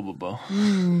was Bobobo.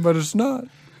 But it's not.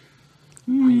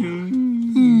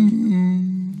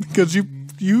 Because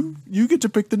you get to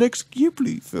pick the next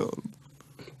Ghibli film.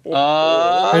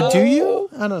 Or do you?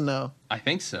 I don't know. I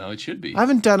think so. It should be. I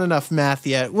haven't done enough math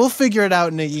yet. We'll figure it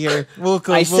out in a year. We'll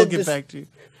get back to you.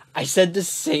 I said the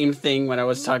same thing when I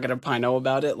was talking to Pino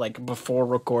about it, like before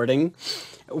recording,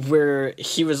 where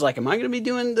he was like, am I going to be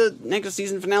doing the next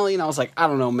season finale? And I was like, I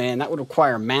don't know, man. That would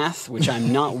require math, which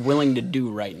I'm not willing to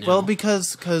do right now. Well,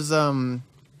 because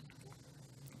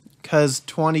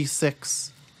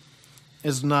 26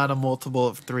 is not a multiple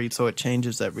of 3, so it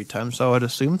changes every time. So I'd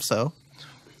assume so.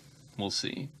 We'll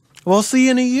see. We'll see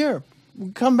in a year.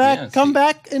 Come back. Yeah, come see.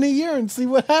 back in a year and see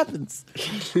what happens.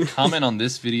 Comment on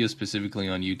this video specifically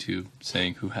on YouTube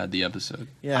saying who had the episode.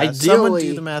 Yeah, someone Ideally-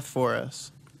 do the math for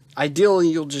us. Ideally,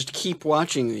 you'll just keep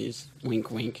watching these, wink,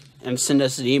 wink, and send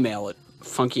us an email at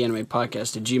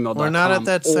funkyanimePodcast@gmail.com. We're not at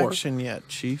that or section yet,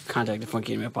 Chief. Contact at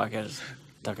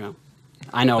funkyanimePodcast.com.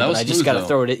 I know, That but was I just smooth, got to though.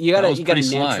 throw it in. You That got was to pretty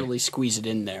sly. naturally squeeze it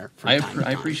in there. From I time to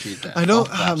time. appreciate that. I don't. All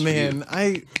claps for you. Man,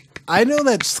 I know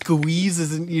that squeeze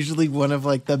isn't usually one of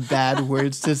like the bad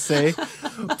words to say,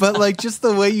 but like just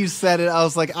the way you said it, I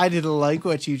was like, I didn't like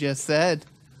what you just said.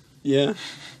 Yeah.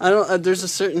 I don't. There's a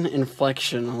certain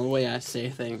inflection on the way I say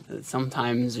things. That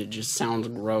sometimes it just sounds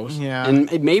gross. Yeah.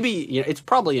 And it maybe it's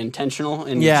probably intentional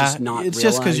and Yeah, it's just not. it's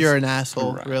just because you're realized. an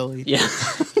asshole, Right. really. Yeah.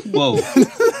 Whoa,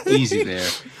 easy there.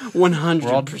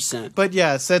 100%. But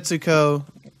yeah, Setsuko,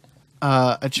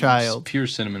 a child. Pure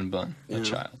cinnamon bun. A Yeah.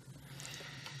 child.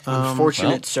 Unfortunate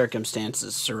well,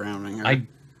 circumstances surrounding her. I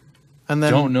And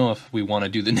then, don't know if we want to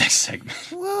do the next segment.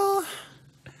 well,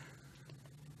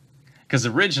 Because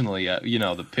originally,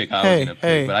 the pick I was going to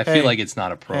pick, but I feel like it's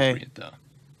not appropriate, though.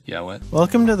 Yeah, what?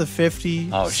 welcome to the 52nd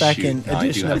No, I do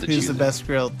edition have of to Who's choose the it. Best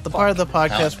Grill, the part of the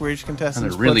podcast where each contestant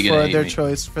they're really puts gonna forward hate their me.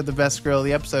 choice for the best grill of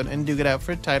the episode and duke it out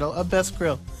for a title of Best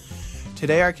Grill.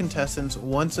 Today, our contestants,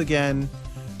 once again,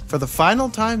 for the final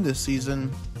time this season,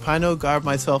 Pino, Garb,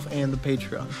 myself, and the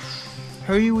Patreon.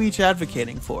 Who are you each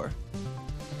advocating for?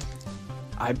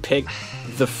 I picked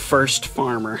the first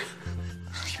farmer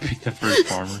You picked the first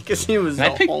farmer. because he was Can I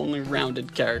the pick- only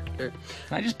rounded character.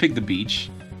 Can I just pick the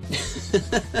beach?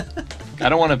 I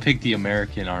don't want to pick the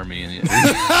American Army.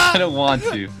 I don't want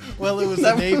to. Well, it was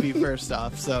the Navy first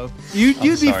off, so you'd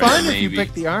be sorry, fine the if you Navy.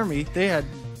 picked the Army. They had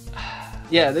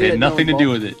Yeah, It had nothing to do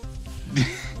with it.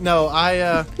 no.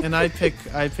 I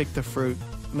picked the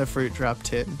fruit drop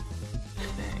tin.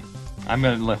 I'm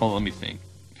gonna let me think.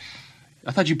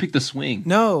 I thought you picked the swing.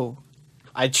 No,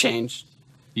 I changed.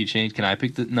 You changed. Can I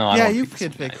pick the? No. I yeah, don't you pick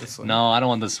could the pick swing. this one. No, I don't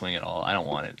want the swing at all. I don't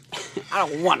want it. I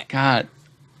don't want it. God,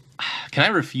 can I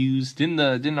refuse? Didn't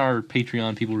our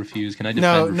Patreon people refuse? Can I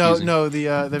defend No, refusing?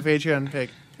 the Patreon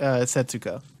pick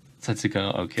Setsuko.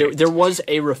 Setsuko. Okay. There was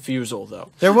a refusal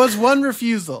though. There was one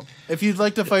refusal. If you'd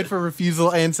like to fight for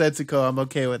refusal and Setsuko, I'm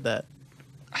okay with that.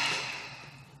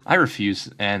 I refuse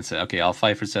and say, okay, I'll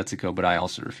fight for Setsuko, but I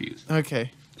also refuse.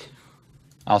 Okay.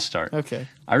 I'll start. Okay.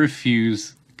 I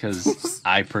refuse because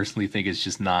I personally think it's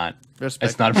just not. Respect.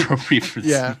 It's not appropriate for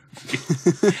this. Yeah.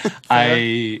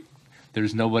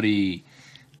 There's nobody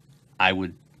I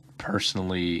would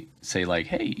personally say like,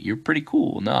 hey, you're pretty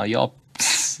cool. No, y'all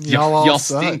all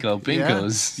stink suck.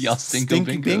 binkos. Yeah. Y'all stink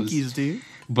Stinky binkos. binkies, dude.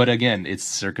 But again, it's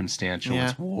circumstantial. Yeah.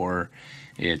 It's war.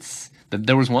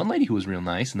 There was one lady who was real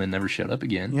nice and then never showed up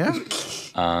again. Yeah.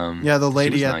 Yeah, the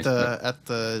lady was at nice, the but- at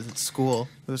the school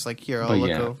who was like, "Here, I'll But look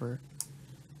yeah. over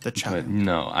the child." But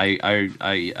no,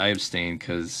 I abstain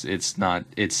because it's not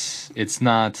a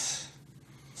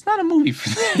movie for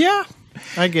that. Yeah,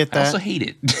 I get I that. also hate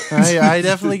it. I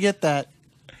definitely get that.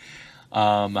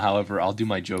 However, I'll do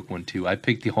my joke one too. I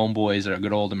picked the homeboys, our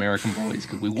good old American boys,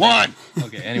 because we won.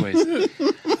 Okay. Anyways,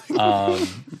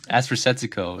 as for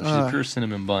Setsuko, she's a pure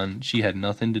cinnamon bun. She had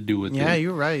nothing to do with it. Yeah,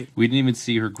 you're right. We didn't even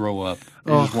see her grow up.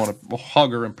 I just want to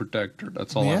hug her and protect her.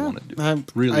 That's all I want to do.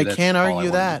 Really, I that's can't all I argue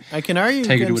wanna that. do. I can argue.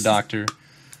 Take her to a against- doctor.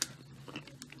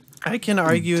 I can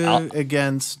argue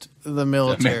against the The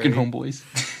military. American homeboys.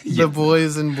 The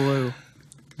boys in blue.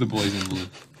 The boys in blue.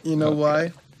 You know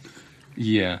why?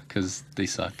 Yeah, because they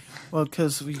suck. Well,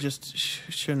 because we just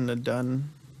shouldn't have done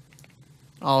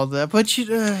all of that. But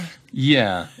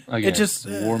Yeah, again, it just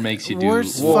war makes you do war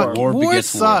war begets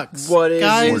sucks. What is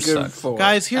guys? War it good sucks. for?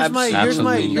 Guys, here's my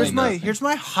Absolutely nothing. here's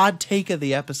my hot take of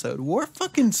the episode. War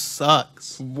fucking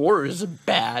sucks. War is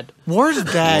bad. War's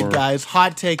bad, War. guys.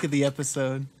 Hot take of the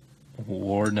episode.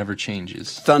 War never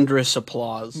changes. Thunderous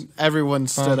applause. Everyone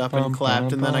stood up and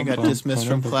clapped, and then I got dismissed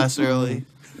from class early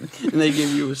And they give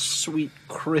you a sweet,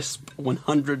 crisp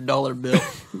 $100 bill.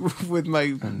 with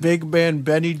my big man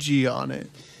Benny G on it.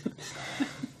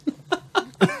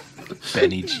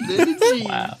 Benny G.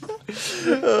 Wow.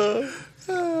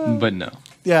 But no.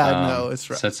 Yeah, no, it's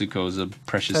right. Setsuko's a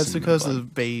precious. Setsuko's cinnamon a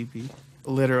baby,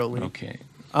 literally. bun. Okay.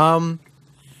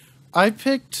 I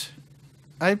picked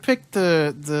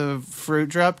the fruit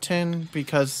drop tin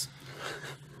because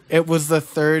it was the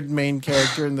third main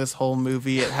character in this whole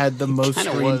movie. It had the most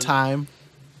kinda screen was. time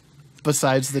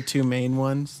besides the two main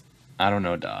ones. I don't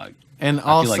know, dog. And I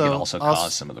also, feel like it also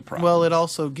caused some of the problems. Well, it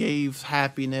also gave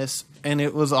happiness, and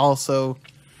it was also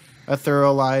a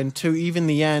thorough line to even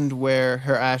the end where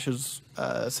her ashes,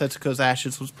 Setsuko's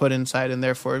ashes, was put inside, and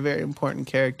therefore a very important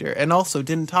character, and also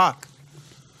didn't talk.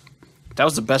 That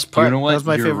was the best part. You know what? That was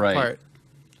my You're favorite right. part.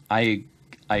 I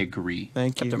agree.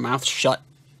 Thank Kept you. their mouth shut.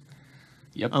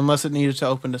 Yep. Unless it needed to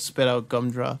open to spit out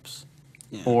gumdrops.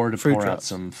 Yeah. Or to Fruit pour out drops.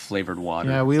 some flavored water.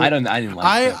 Yeah, I didn't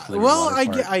like the flavored water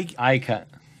part.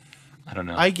 I don't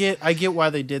know. I get why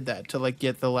they did that to like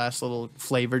get the last little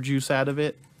flavor juice out of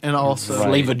it, and also Right.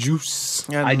 Flavor juice.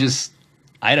 and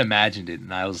I'd imagined it,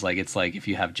 and I was like, it's like if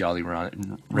you have Jolly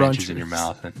Ranchers in your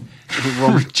mouth.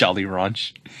 And Jolly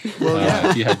Ranch.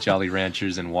 If you had Jolly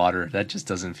Ranchers and water, that just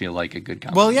doesn't feel like a good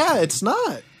combination. well, yeah, it's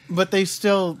not, but they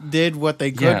still did what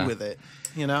they could Yeah. with it,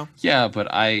 you know. Yeah, but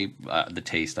the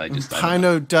taste, I don't know.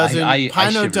 Pino doesn't. I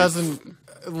Pino shivered. doesn't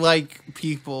like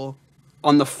people.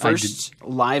 On the first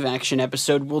live action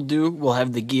episode we'll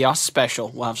have the Gios special.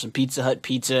 We'll have some Pizza Hut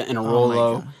pizza and a my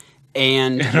Rolo. God.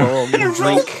 and we'll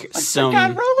drink some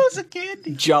Rolo's a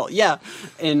candy. jolly. Yeah,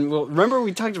 and we'll remember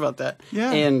we talked about that.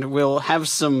 Yeah. And we'll have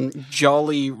some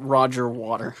Jolly Roger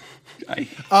water.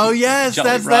 Oh yes, Jolly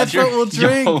that's Roger. what we'll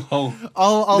drink. Yo.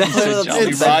 I'll That's put what Jolly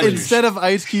Rogers. instead of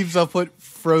ice cubes, I'll put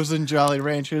frozen Jolly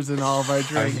Ranchers in all of our I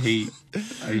drinks. hate.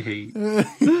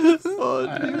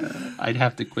 I'd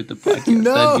have to quit the podcast.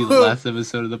 No. That'd be the last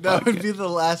episode of the podcast. That would be the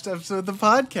last episode of the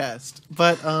podcast.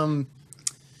 But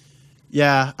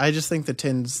yeah, I just think the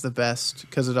tin's the best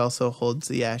because it also holds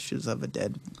the ashes of a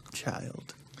dead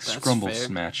child. Scrumble fair.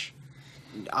 smash.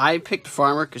 I picked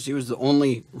Farmer because he was the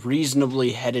only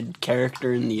reasonably headed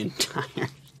character in the entire.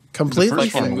 Completely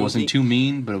First one fair. movie. wasn't too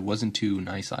mean, but it wasn't too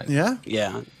nice either.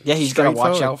 Yeah, Yeah, he's got to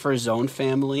watch Straightforward. out for his own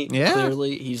family. Yeah.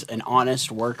 Clearly, he's an honest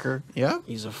worker. yeah.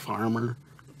 He's a farmer.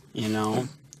 You know,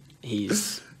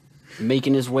 he's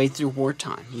making his way through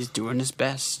wartime. He's doing his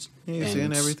best. He's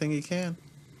doing everything he can.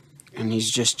 And he's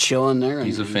just chilling there.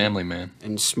 He's a and, family man.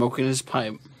 and smoking his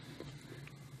pipe.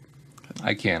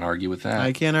 I can't argue with that.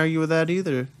 I can't argue with that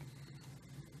either.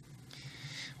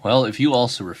 Well, if you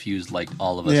also refused, like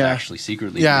all of us Yeah. actually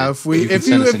secretly Yeah, did, if we can if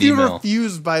send you us if an you email.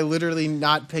 refuse by literally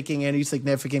not picking any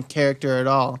significant character at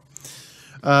all,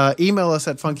 email us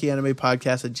at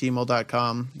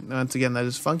funkyanimepodcast@gmail.com. Once again, that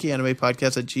is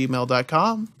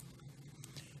funkyanimepodcast@gmail.com.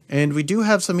 And we do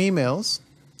have some emails.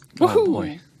 Oh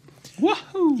boy.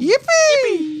 Woohoo!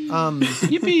 Yippee!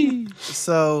 Yippee!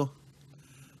 So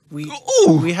we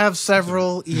have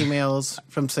several emails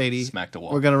from Sadie. Smacked a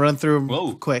wall. We're gonna run through them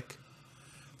Whoa. quick.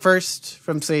 First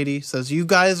from Sadie says, "You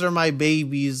guys are my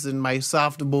babies and my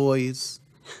soft boys.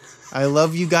 I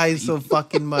love you guys so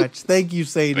fucking much. Thank you,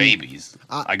 Sadie. Babies.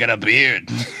 I got a beard.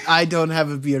 I don't have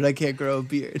a beard. I can't grow a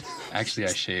beard. Actually,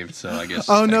 I shaved, so I guess.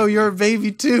 Oh no, you're a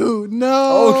baby too.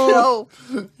 No.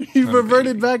 Oh You I'm a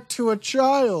reverted baby. back to a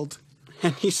child. no!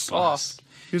 And he's Boss. soft.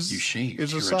 He's, You shaved. He's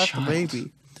a You're a soft child.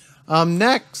 baby.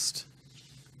 Next.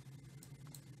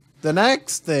 The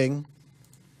next thing.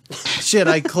 Shit,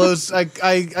 I closed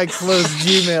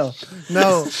Gmail.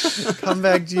 No. Come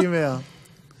back Gmail.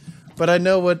 But I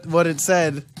know what it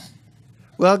said.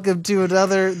 Welcome to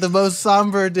the most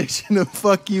somber edition of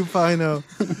Fuck You, Pino.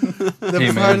 The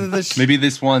Hey part man, of the maybe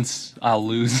this once I'll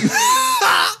lose.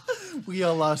 we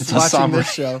all lost It's a watching somber-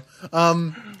 this show.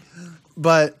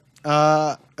 But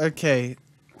okay.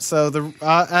 So the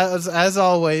as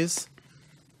always.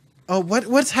 Oh,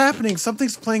 what's happening?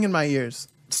 Something's playing in my ears.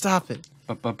 Stop it.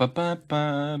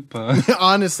 Ba-ba-ba-ba-ba.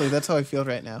 Honestly, that's how I feel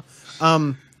right now.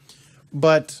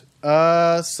 But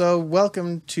so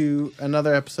welcome to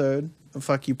another episode of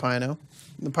Fuck You, Pino.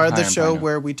 The part of the Hi, I'm show Pino.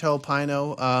 where we tell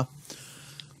Pino,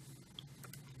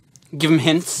 Give him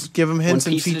hints. give him hints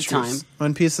One and piece at a features. time.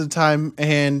 One piece at a time,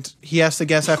 and he has to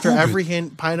guess after every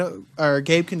hint. Pino or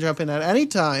Gabe can jump in at any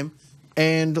time,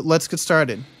 and let's get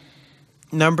started.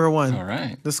 Number one. All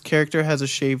right. This character has a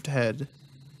shaved head.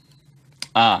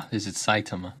 Is it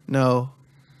Saitama? No.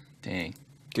 Dang.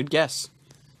 Good guess.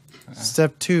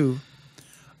 Step two.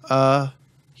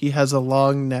 He has a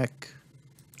long neck.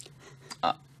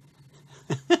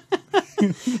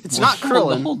 It's not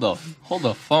Krillin. Hold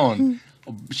the phone.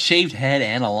 A shaved head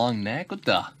and a long neck. What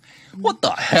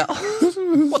the hell,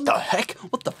 What the heck?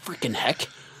 What the freaking heck?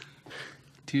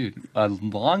 dude? A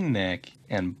long neck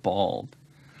and bald.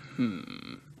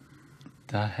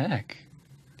 The heck?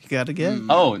 You gotta get.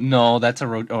 Oh no, that's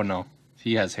oh no,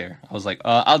 he has hair. I was like,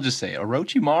 I'll just say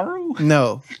Orochimaru.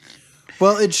 No.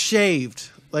 Well, it's shaved.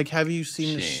 Like, have you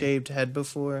seen a Shaved. shaved head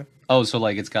before? Oh, so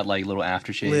like it's got like little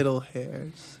aftershave. Little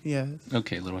hairs. Yes.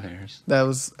 Okay, little hairs. That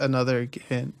was another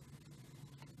hint.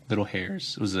 Little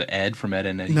hairs. Was it Ed from Ed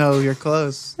and Eddie? No, you're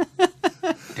close.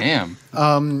 Damn.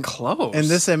 Close. In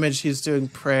this image, he's doing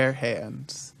prayer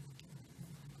hands.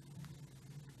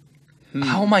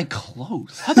 How am I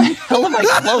close? How the hell am I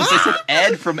close? I said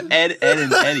Ed from Ed, Ed,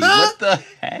 and Eddie. What the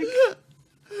heck?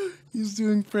 He's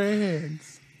doing prayer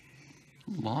hands.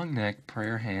 Long neck,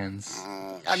 prayer hands.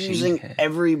 I'm shaved using head.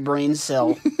 every brain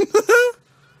cell.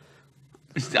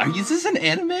 Is this an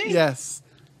anime? Yes.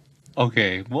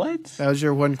 Okay, what? That was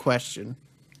your one question.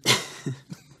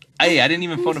 Hey, I didn't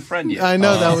even phone a friend yet. I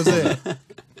know, that was it.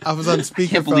 I was on speakerphone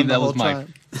can't believe the that whole was my-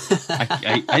 time.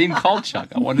 I didn't call Chuck.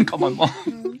 I wanted to call my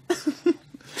mom.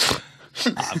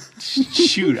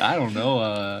 Shoot, I don't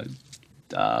know.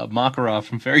 Makarov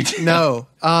from Fairy Tail. No.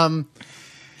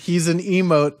 He's an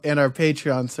emote in our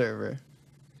Patreon server.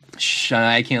 Shh,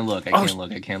 I can't look. I can't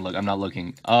look. I can't look. I'm not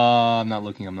looking. I'm not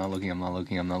looking. I'm not looking. I'm not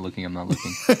looking. I'm not looking. I'm not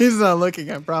looking. He's not looking,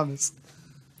 I promise.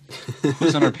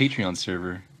 Who's on our Patreon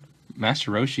server?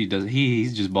 Master Roshi does.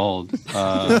 He's just bald.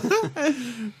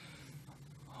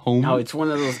 Home. No, it's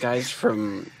one of those guys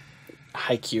from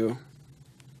Haikyuu.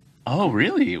 Oh,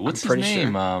 really? What's his pretty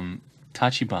name? sure.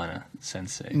 Tachibana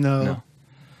Sensei. No.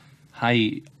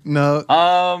 Hi. No.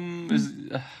 God,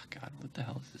 what the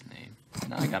hell is his name?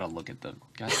 Now I gotta look at the.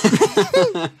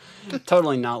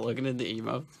 Totally not looking at the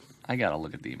emote. I gotta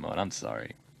look at the emote. I'm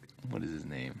sorry. What is his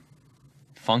name?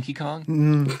 Funky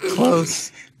Kong?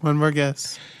 Close. One more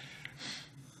guess.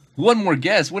 One more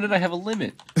guess. When did I have a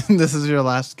limit? This is your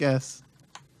last guess.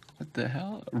 What the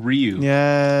hell? Ryu.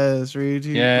 Yes, Ryu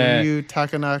Yeah.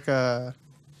 Takanaka.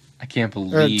 I can't Or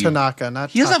believe. Tanaka, not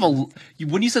He doesn't Taka. have a.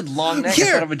 When you said long neck, I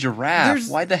Here, thought of a giraffe.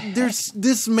 Why the heck?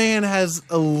 This man has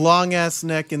a long ass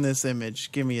neck in this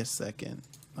image. Give me a second.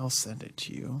 I'll send it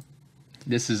to you.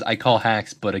 This is. I call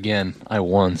hacks, but again, I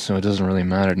won, so it doesn't really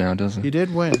matter now, does it? You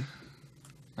did win.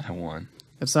 I won.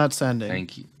 It's not sending.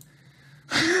 Thank you.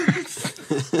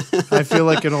 I feel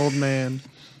like an old man.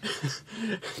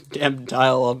 Damn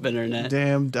dial-up internet.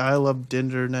 Damn dial-up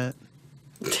dindernet.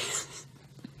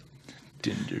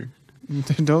 Dinder.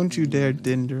 Don't you dare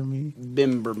dinder me.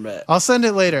 Bimbermet. I'll send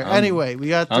it later. Anyway, we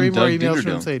got 3 I'm more Doug emails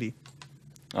from Dinderdome. Sadie.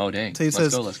 Oh dang! Sadie Let's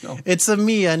says, go. Let's go. It's a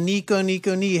me, a Nico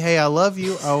Ni. Hey, I love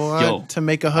you. I want to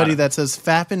make a hoodie that says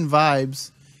Fappin'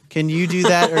 Vibes. Can you do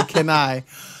that or can I?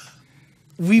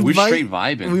 We're straight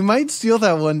vibing. We might steal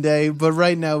that one day, but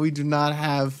right now we do not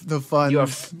have the funds.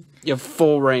 You have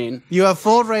full reign. You have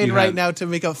full reign You right have- now to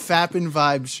make a Fappin'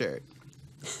 Vibe shirt.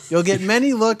 You'll get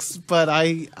many looks, but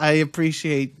I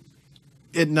appreciate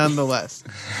it nonetheless.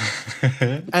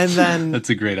 And then That's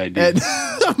a great idea.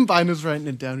 Bino's writing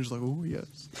it down. He's like, oh yes.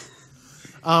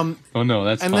 Oh no,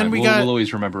 that's and fine. then we we'll, got- we'll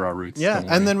always remember our roots. Yeah, don't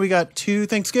worry. and then we got 2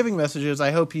 Thanksgiving messages. I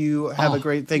hope you have a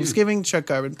great Thanksgiving. Chuck,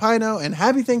 Garb, and Pino, and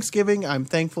happy Thanksgiving. I'm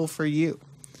thankful for you.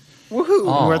 Woohoo!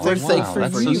 Oh, We're wow, thankful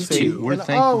that's for so you sweet. too, We're and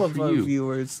thankful all of for our you.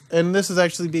 viewers. And this is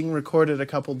actually being recorded a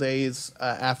couple days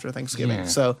after Thanksgiving. Yeah.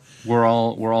 So we're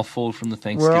all full from the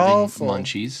Thanksgiving all full.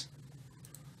 munchies.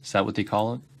 Is that what they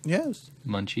call it? yes,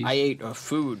 Munchies. I ate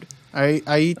food. I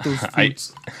eat those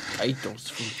foods. I ate those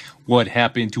food. What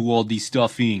happened to all the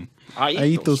stuffing? I I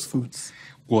eat those foods.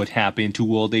 What happened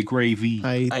to all the gravy?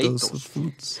 I eat I eat those those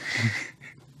foods.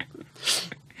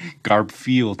 Garb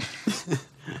Field.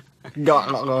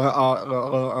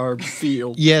 Our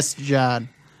field. Yes, John.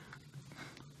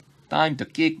 Time to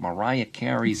kick Mariah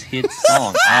Carey's hit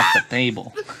song off the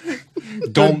table.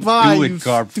 Don't Goodbye, do you it,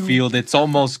 Garfield. It's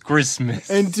almost Christmas.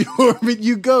 And to orbit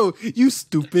you go, you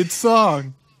stupid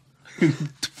song.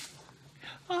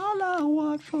 All I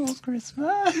want for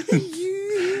Christmas.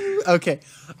 Okay,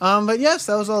 but yes,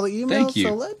 that was all the emails. Thank you.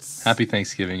 So let's Happy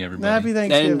Thanksgiving, everybody. happy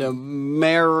Thanksgiving. And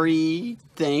Merry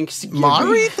Thanksgiving.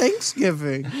 Merry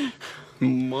Thanksgiving.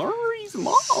 Mari's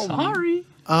mom. Sorry.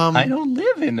 I don't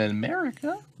live in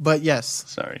America. But yes,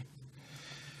 Sorry.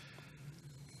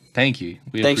 Thank you.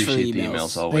 We Thanks for appreciate the the emails.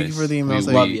 emails always. Thank you for the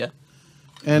emails. Love you.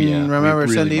 and Yeah, we remember,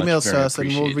 send really emails much to very us, and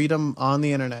we'll appreciate it. read them on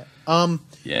the internet.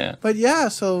 Yeah. But yeah,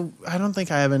 so I don't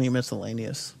think I have any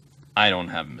miscellaneous. I don't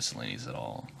have miscellaneous at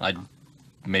all.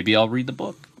 Maybe I'll read the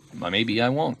book. Maybe I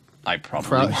won't. I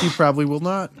probably won't. He probably will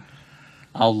not.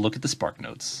 I'll look at the Spark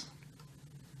Notes.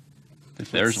 If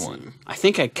there's one. I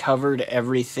think I covered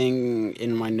everything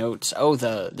in my notes. Oh,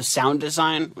 the sound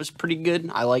design was pretty good.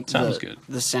 I liked Sounds good.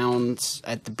 the sounds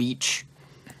at the beach.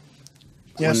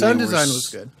 Yeah, When sound they were design was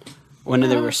good. When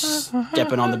they were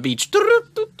stepping on the beach.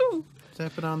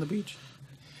 Stepping on the beach.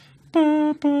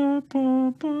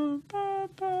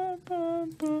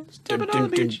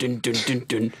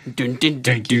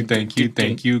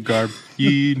 Thank you, Garb.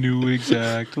 He knew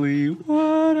exactly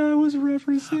what I was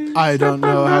referencing. I don't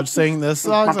know how to sing this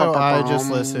song, so I just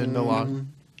listened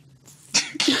along.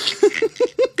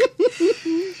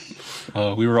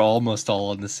 We were almost all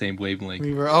on the same wavelength.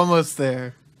 We were almost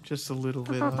there, just a little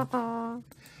bit. Off.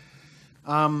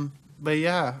 But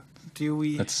yeah, do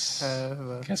we Let's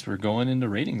have? guess we're going into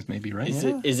ratings, maybe, right?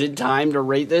 Is it time to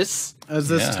rate this? Is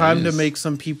this Yeah, time it to is. make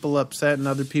some people upset and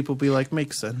other people be like,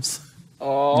 makes sense?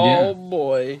 Oh Yeah.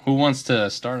 boy. Who wants to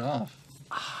start off?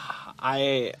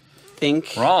 I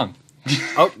think Wrong.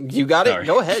 Oh, you got it. Sorry.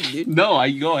 Go ahead, dude. No,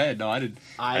 go ahead. No, I didn't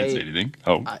say anything.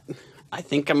 Oh. I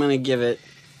think I'm gonna give it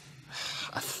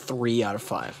a 3 out of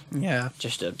 5. Yeah,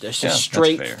 Just a that's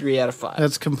straight fair. 3 out of 5.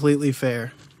 that's completely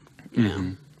fair.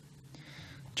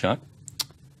 Chuck?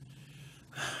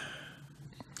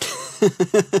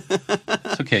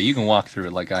 It's okay. You can walk through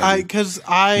it like I do. Because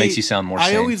Makes you sound more I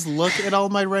sane. always look at all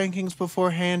my rankings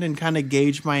beforehand and kind of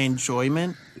gauge my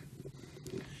enjoyment.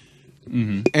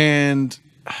 And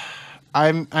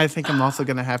I think I'm also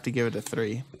gonna have to give it a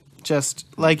 3. Just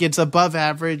like it's above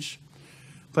average,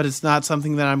 but it's not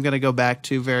something that I'm gonna go back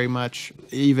to very much,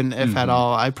 even if at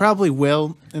all. I probably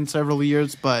will in several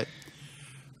years, but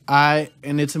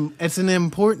It's an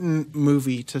important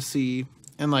movie to see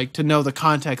and like to know the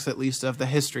context at least of the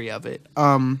history of it.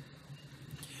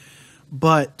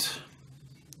 But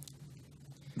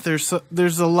there's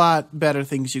a lot better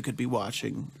things you could be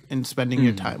watching and spending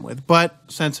your time with. But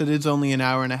since it is only an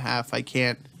hour and a half, I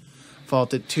can't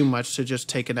fault it too much to just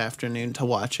take an afternoon to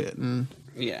watch it. And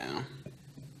Yeah.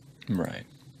 Right.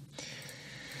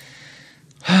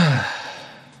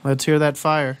 let's hear that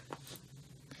fire.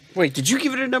 Wait, did you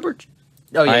give it a number?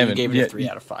 Oh, yeah, you haven't gave it a yet. 3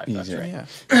 out of 5. That's right.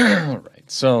 Yeah. All right.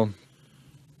 So,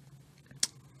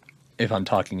 if I'm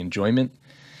talking enjoyment,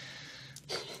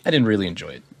 I didn't really enjoy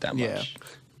it that much. Yeah.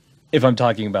 If I'm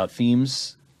talking about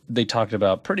themes, they talked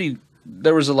about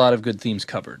there was a lot of good themes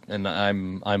covered, and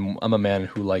I'm a man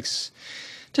who likes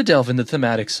to delve into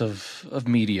thematics of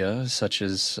media, such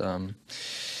as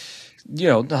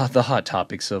the hot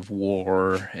topics of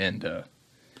war and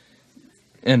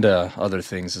other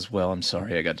things as well. I'm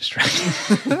sorry, I got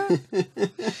distracted.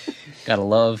 Gotta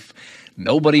love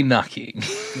nobody knocking.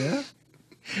 Yeah.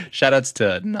 Shoutouts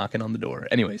to knocking on the door.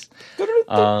 Anyways,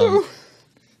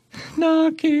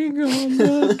 knocking on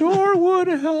the door would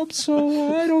help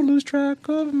so I don't lose track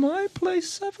of my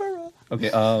place ever. Okay.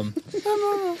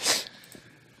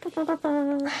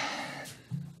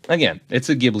 Again, it's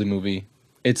a Ghibli movie.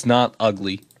 It's not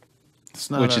ugly,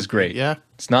 which is great. Yeah.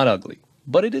 It's not ugly,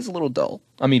 but it is a little dull.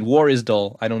 I mean, war is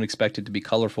dull. I don't expect it to be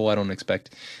colorful. I don't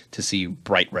expect to see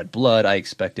bright red blood. I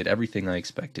expected everything I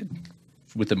expected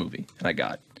with the movie, and I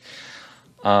got.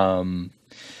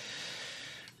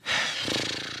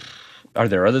 Are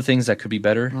there other things that could be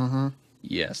better? Mm-hmm.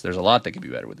 Yes, there's a lot that could be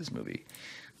better with this movie.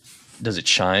 Does it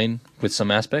shine with some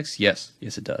aspects? Yes,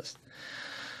 it does.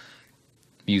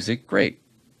 Music, great.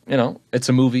 It's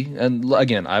a movie, and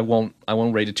again, I won't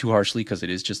rate it too harshly because it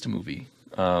is just a movie.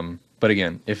 But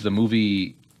again, if the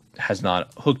movie has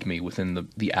not hooked me within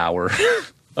the hour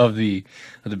of the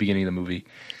beginning of the movie,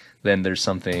 then there's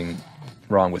something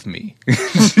wrong with me.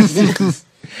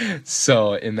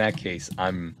 So in that case,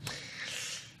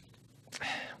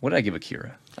 what did I give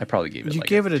Akira? I probably gave it. You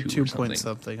gave it a 2 point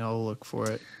something. I'll look for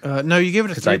it. No, you gave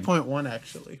it a 3.1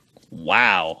 actually.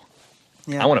 Wow.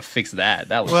 Yeah. I want to fix that.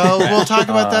 That was well. We'll talk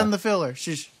about that in the filler.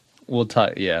 We'll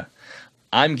talk. Yeah,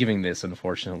 I'm giving this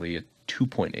unfortunately a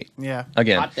 2.8. Yeah.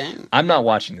 Again, Hot dang. I'm not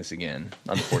watching this again.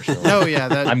 Unfortunately. No. Yeah.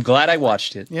 I'm glad I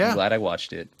watched it. Yeah. I'm glad I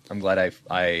watched it. I'm glad I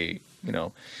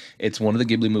it's one of the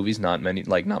Ghibli movies not many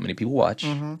people watch.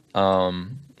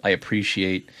 Mm-hmm. I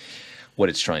appreciate what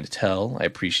it's trying to tell. I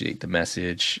appreciate the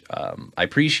message. I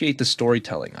appreciate the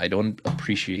storytelling. I don't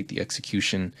appreciate the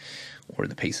execution or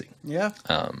the pacing. Yeah.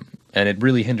 And it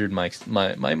really hindered my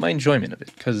enjoyment of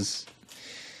it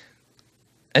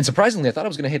and surprisingly, I thought I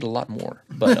was going to hate it a lot more.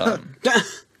 But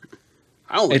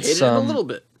I only hated it a little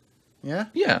bit. Yeah.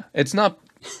 Yeah, it's not.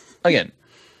 Again,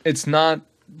 it's not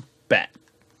bad.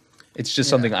 It's just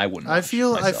something I wouldn't. I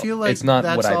feel like it's not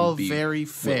that's what I all would be very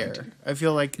fair. to. I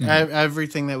feel like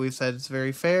everything that we've said is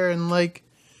very fair, and like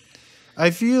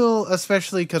I feel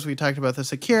especially because we talked about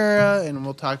this Akira, and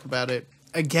we'll talk about it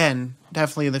again,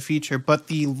 definitely in the future. But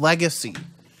the legacy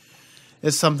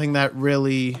is something that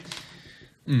really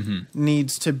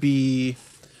needs to be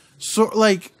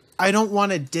like I don't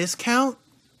want to discount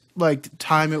like the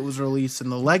time it was released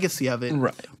and the legacy of it,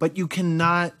 right? But you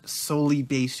cannot solely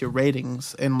base your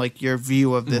ratings and like your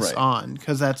view of this on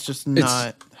because that's just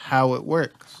not how it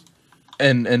works.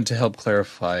 And to help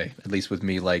clarify, at least with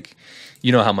me, like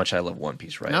you know how much I love One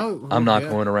Piece, right? No, I'm not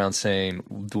going around saying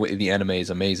the anime is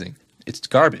amazing. It's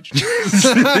garbage.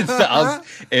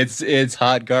 it's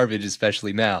hot garbage,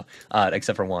 especially now,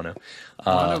 except for Wano.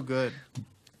 Wano good,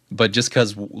 but just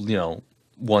because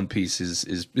One Piece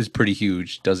is pretty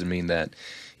huge doesn't mean that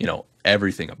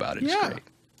everything about it is great.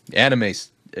 The anime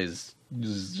is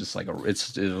just like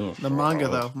the manga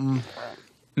though.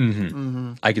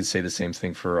 I could say the same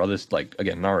thing for others, like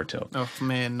again Naruto. Oh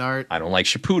man, Naruto. I don't like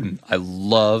Shippuden.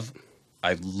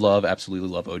 I absolutely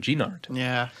love OG Naruto.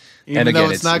 Yeah, even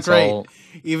though it's not great.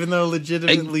 Even though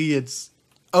legitimately it's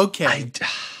okay.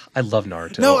 I love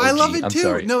Naruto. No, OG. I love it I'm too.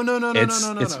 sorry. No.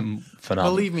 It's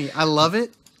phenomenal. Believe me, I love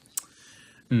it.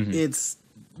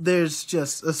 There's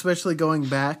just, especially going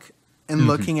back and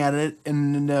looking at it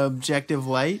in an objective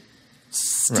light,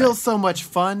 still so much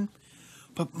fun.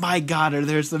 But my God, are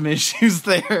there some issues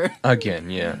there? Again,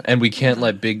 yeah, and we can't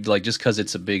let just because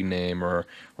it's a big name or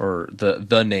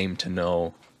the name to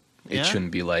know, it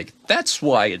shouldn't be like that's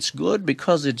why it's good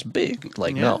because it's big.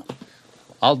 Like no,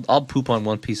 I'll poop on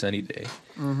One Piece any day.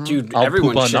 Dude, I'll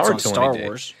everyone poop on shits on Naruto Star any day.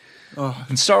 Wars.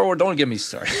 And Star Wars, don't get me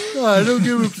started. Don't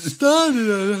get me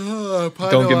started.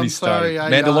 Don't get me started.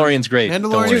 Mandalorian's great.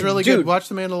 Mandalorian's really good. Dude. Watch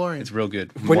The Mandalorian. It's real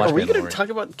good. Are we going to talk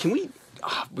about? Can we?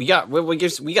 We got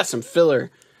some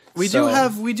filler. We do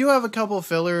have a couple of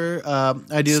filler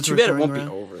ideas. It's too bad it won't around.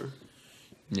 be over.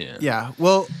 Yeah. Yeah.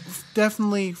 Well,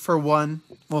 definitely for one,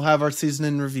 we'll have our season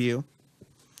in review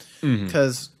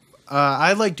because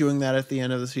I like doing that at the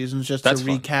end of the season, just That's to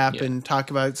fun. recap Yeah. and talk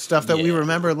about stuff that we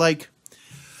remember. Like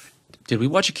Did we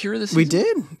watch Akira this season? we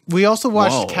did. We also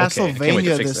watched Whoa, okay. I can't wait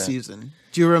to Castlevania fix this that. season.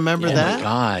 Do you remember Yeah. that? Oh my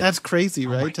God. That's crazy,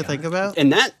 right? To think about.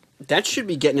 And that should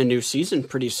be getting a new season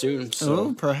pretty soon. So.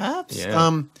 Oh, perhaps.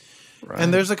 Yeah. Right.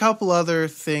 And there's a couple other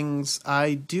things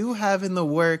I do have in the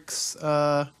works.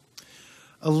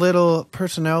 A little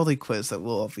personality quiz that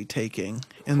we'll be taking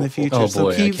in the future. Oh, so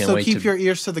boy, I keep can't wait to- your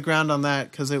ears to the ground on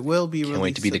that because it will be. Can't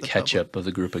wait to be the catch-up of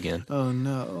the group again. Oh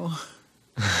no!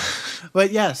 But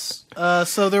yes,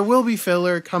 so there will be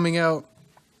filler coming out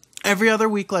every other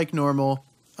week like normal.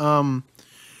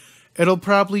 It'll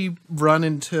probably run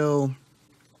until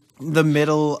the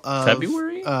middle of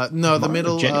February? No, the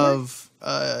middle January? of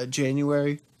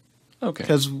January. Okay.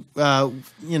 Because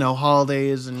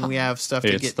holidays and we have stuff to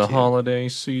get to. It's the holiday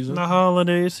season. The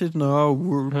holidays is no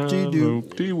whoop-de-doo.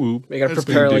 Whoop-de-whoop. They got to That's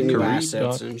prepare gonna like be new great.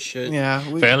 assets and shit. Yeah.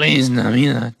 Feliz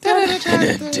Navidad.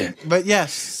 But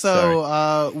yes,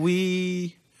 so we're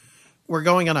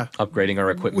going on Upgrading our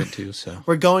equipment too, so.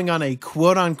 we're going on a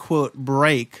quote unquote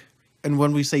break. And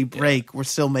when we say break, we're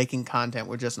still making content.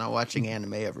 We're just not watching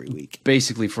anime every week.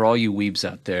 Basically, for all you weebs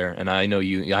out there, and I know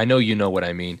you know what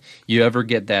I mean. You ever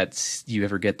get that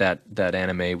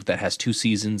anime that has 2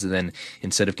 seasons, and then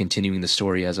instead of continuing the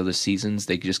story as other seasons,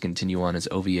 they just continue on as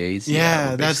OVAs?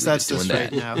 Yeah, we're that's basically us just right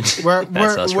doing now. that.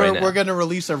 That's us right now. We're going to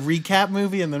release a recap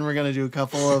movie, and then we're going to do a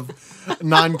couple of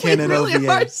non-canon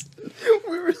OVAs.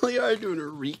 We really are doing a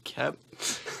recap.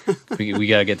 we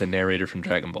gotta get the narrator from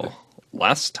Dragon Ball.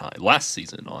 Last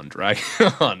season on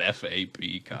on FAP,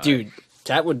 God. Dude,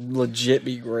 that would legit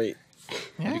be great.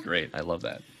 That'd be great. I love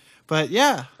that. But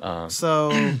yeah,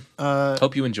 so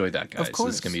Hope you enjoyed that, guys. Of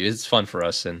course. It's fun for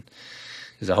us, and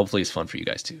hopefully it's fun for you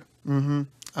guys too. do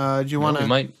you want We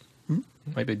to?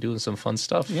 might be doing some fun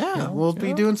stuff. Yeah, we'll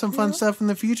be doing some fun stuff in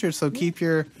the future. So keep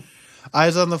your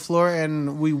eyes on the floor,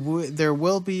 and there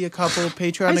will be a couple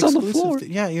Patreon Eyes on the exclusive. floor?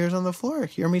 Yeah, ears on the floor.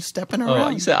 Hear me stepping Oh,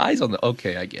 around. you said eyes on the.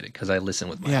 Okay, I get it because I listen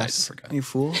with my eyes. I Yes, forgot. you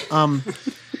fool.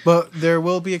 But there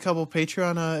will be a couple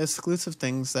Patreon exclusive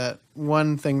things.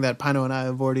 One thing that Pino and I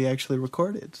have already actually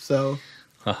recorded. So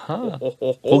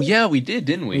Oh yeah, we did,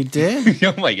 didn't we? we did.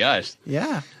 Oh my gosh.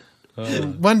 Yeah.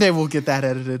 One day we'll get that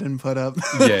edited and put up.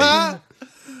 Yeah.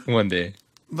 One day.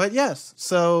 But yes.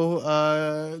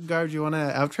 So, Garb, do you want to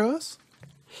outro us?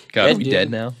 God, Yeah, are we dude. dead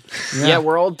now? Yeah,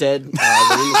 we're all dead. We're in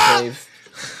the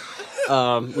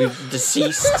cave. We've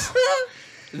deceased.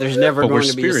 There's never But we're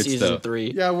going to be a spirits, season though.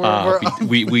 3. Yeah, we're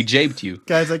we japed you.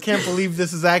 guys. I can't believe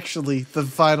this is actually the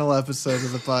final episode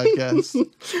of the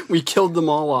podcast. We killed them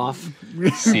all off.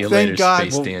 See you Thank later, God.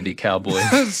 Space Dandy Cowboy.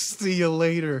 See you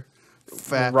later.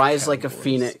 Fat Rise like a cowboys.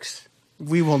 phoenix.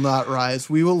 We will not rise.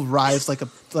 We will rise like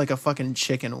a fucking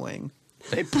chicken wing.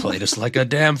 They played us like a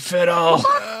damn fiddle.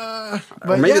 But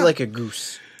Or maybe yeah. like a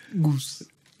goose. Goose.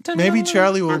 Maybe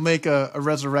Charlie will make a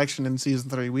resurrection in season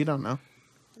 3. We don't know.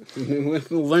 We'll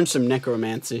learn some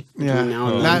necromancy. Yeah, between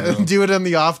now and then. Not, do it in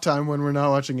the off time when we're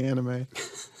not watching anime.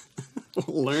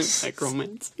 We'll learn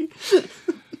necromancy.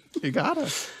 You gotta.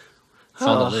 It's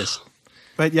on the list.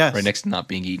 But yes. Right next to not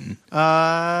being eaten.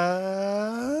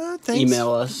 Thanks.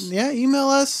 Email us. Yeah, email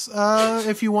us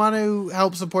if you want to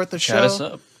help support the show. Chat us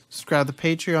up. Subscribe to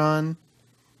Patreon.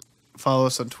 Follow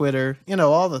us on Twitter. You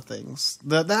know, all the things.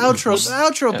 The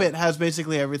outro bit has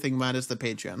basically everything minus the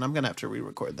Patreon. I'm gonna have to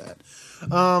re-record that.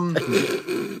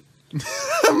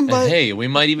 And hey, we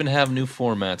might even have new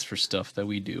formats for stuff that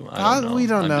we do. I don't know. We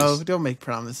don't I'm know. just- Don't make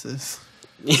promises.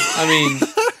 I mean,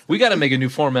 we got to make a new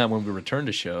format when we return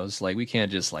to shows. Like, we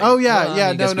can't just like. Oh yeah, well, yeah.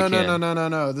 I guess No. we can.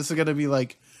 No. This is gonna be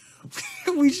like.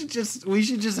 we should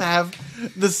just have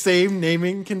the same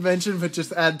naming convention, but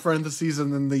just add parentheses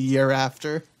and then the year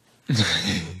after.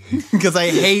 Because I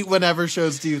hate whenever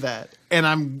shows do that,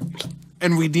 and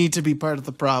we need to be part of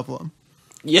the problem.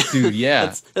 Yeah. Dude, yeah.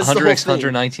 That's the Hunter whole x Hunter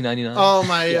thing. 1999. Oh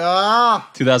my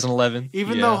 2011.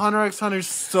 Even yeah. though Hunter x Hunter's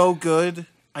so good,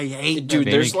 I hate Dude,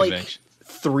 Naming there's like convention.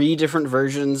 3 different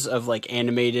versions of like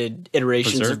animated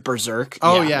iterations Berserk? of Berserk.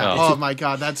 Oh yeah. Oh. Oh my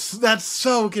god, that's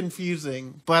so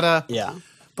confusing. But Yeah.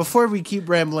 before we keep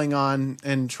rambling on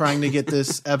and trying to get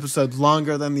this episode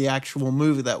longer than the actual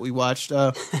movie that we watched, we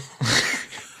have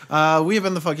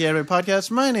been the Fuck Yeah Anime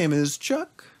Podcast. My name is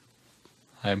Chuck.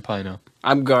 I'm Pino.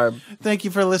 I'm Garb. Thank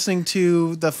you for listening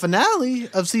to the finale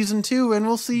of season 2, and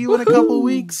we'll see you in a couple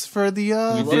weeks for the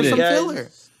for some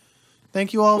filler.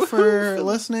 Thank you all for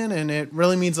listening, and it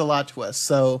really means a lot to us.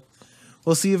 So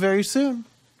we'll see you very soon.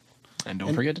 And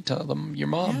don't forget to tell them your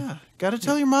mom. Yeah, gotta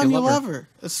tell your mom you love her,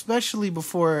 especially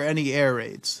before any air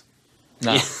raids.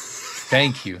 Nah.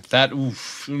 Thank you. That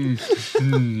oof. Man,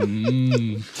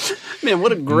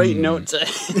 what a great note to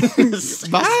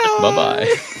Bye. Bye-bye.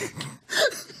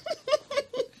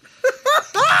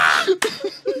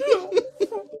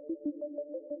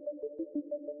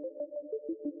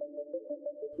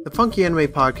 The Funky Anime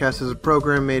Podcast is a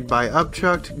program made by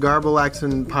Upchucked, Garbalax,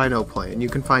 and Pino Play, and you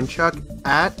can find Chuck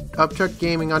at Upchucked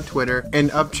Gaming on Twitter and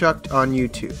Upchucked on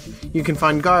YouTube. You can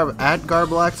find Garb at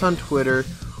Garbalax on Twitter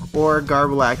or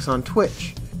Garbalax on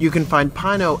Twitch. You can find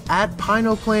Pino at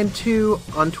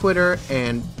PinoPlan2 on Twitter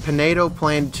and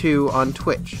PinatoPlan2 on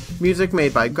Twitch. Music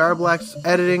made by Garbalax,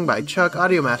 editing by Chuck,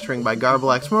 audio mastering by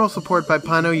Garbalax, moral support by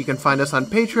Pino. You can find us on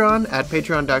Patreon at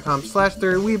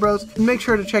patreon.com/A-Weebros, and make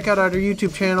sure to check out our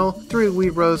YouTube channel,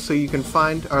 A-Weebros, so you can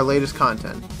find our latest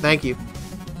content. Thank you.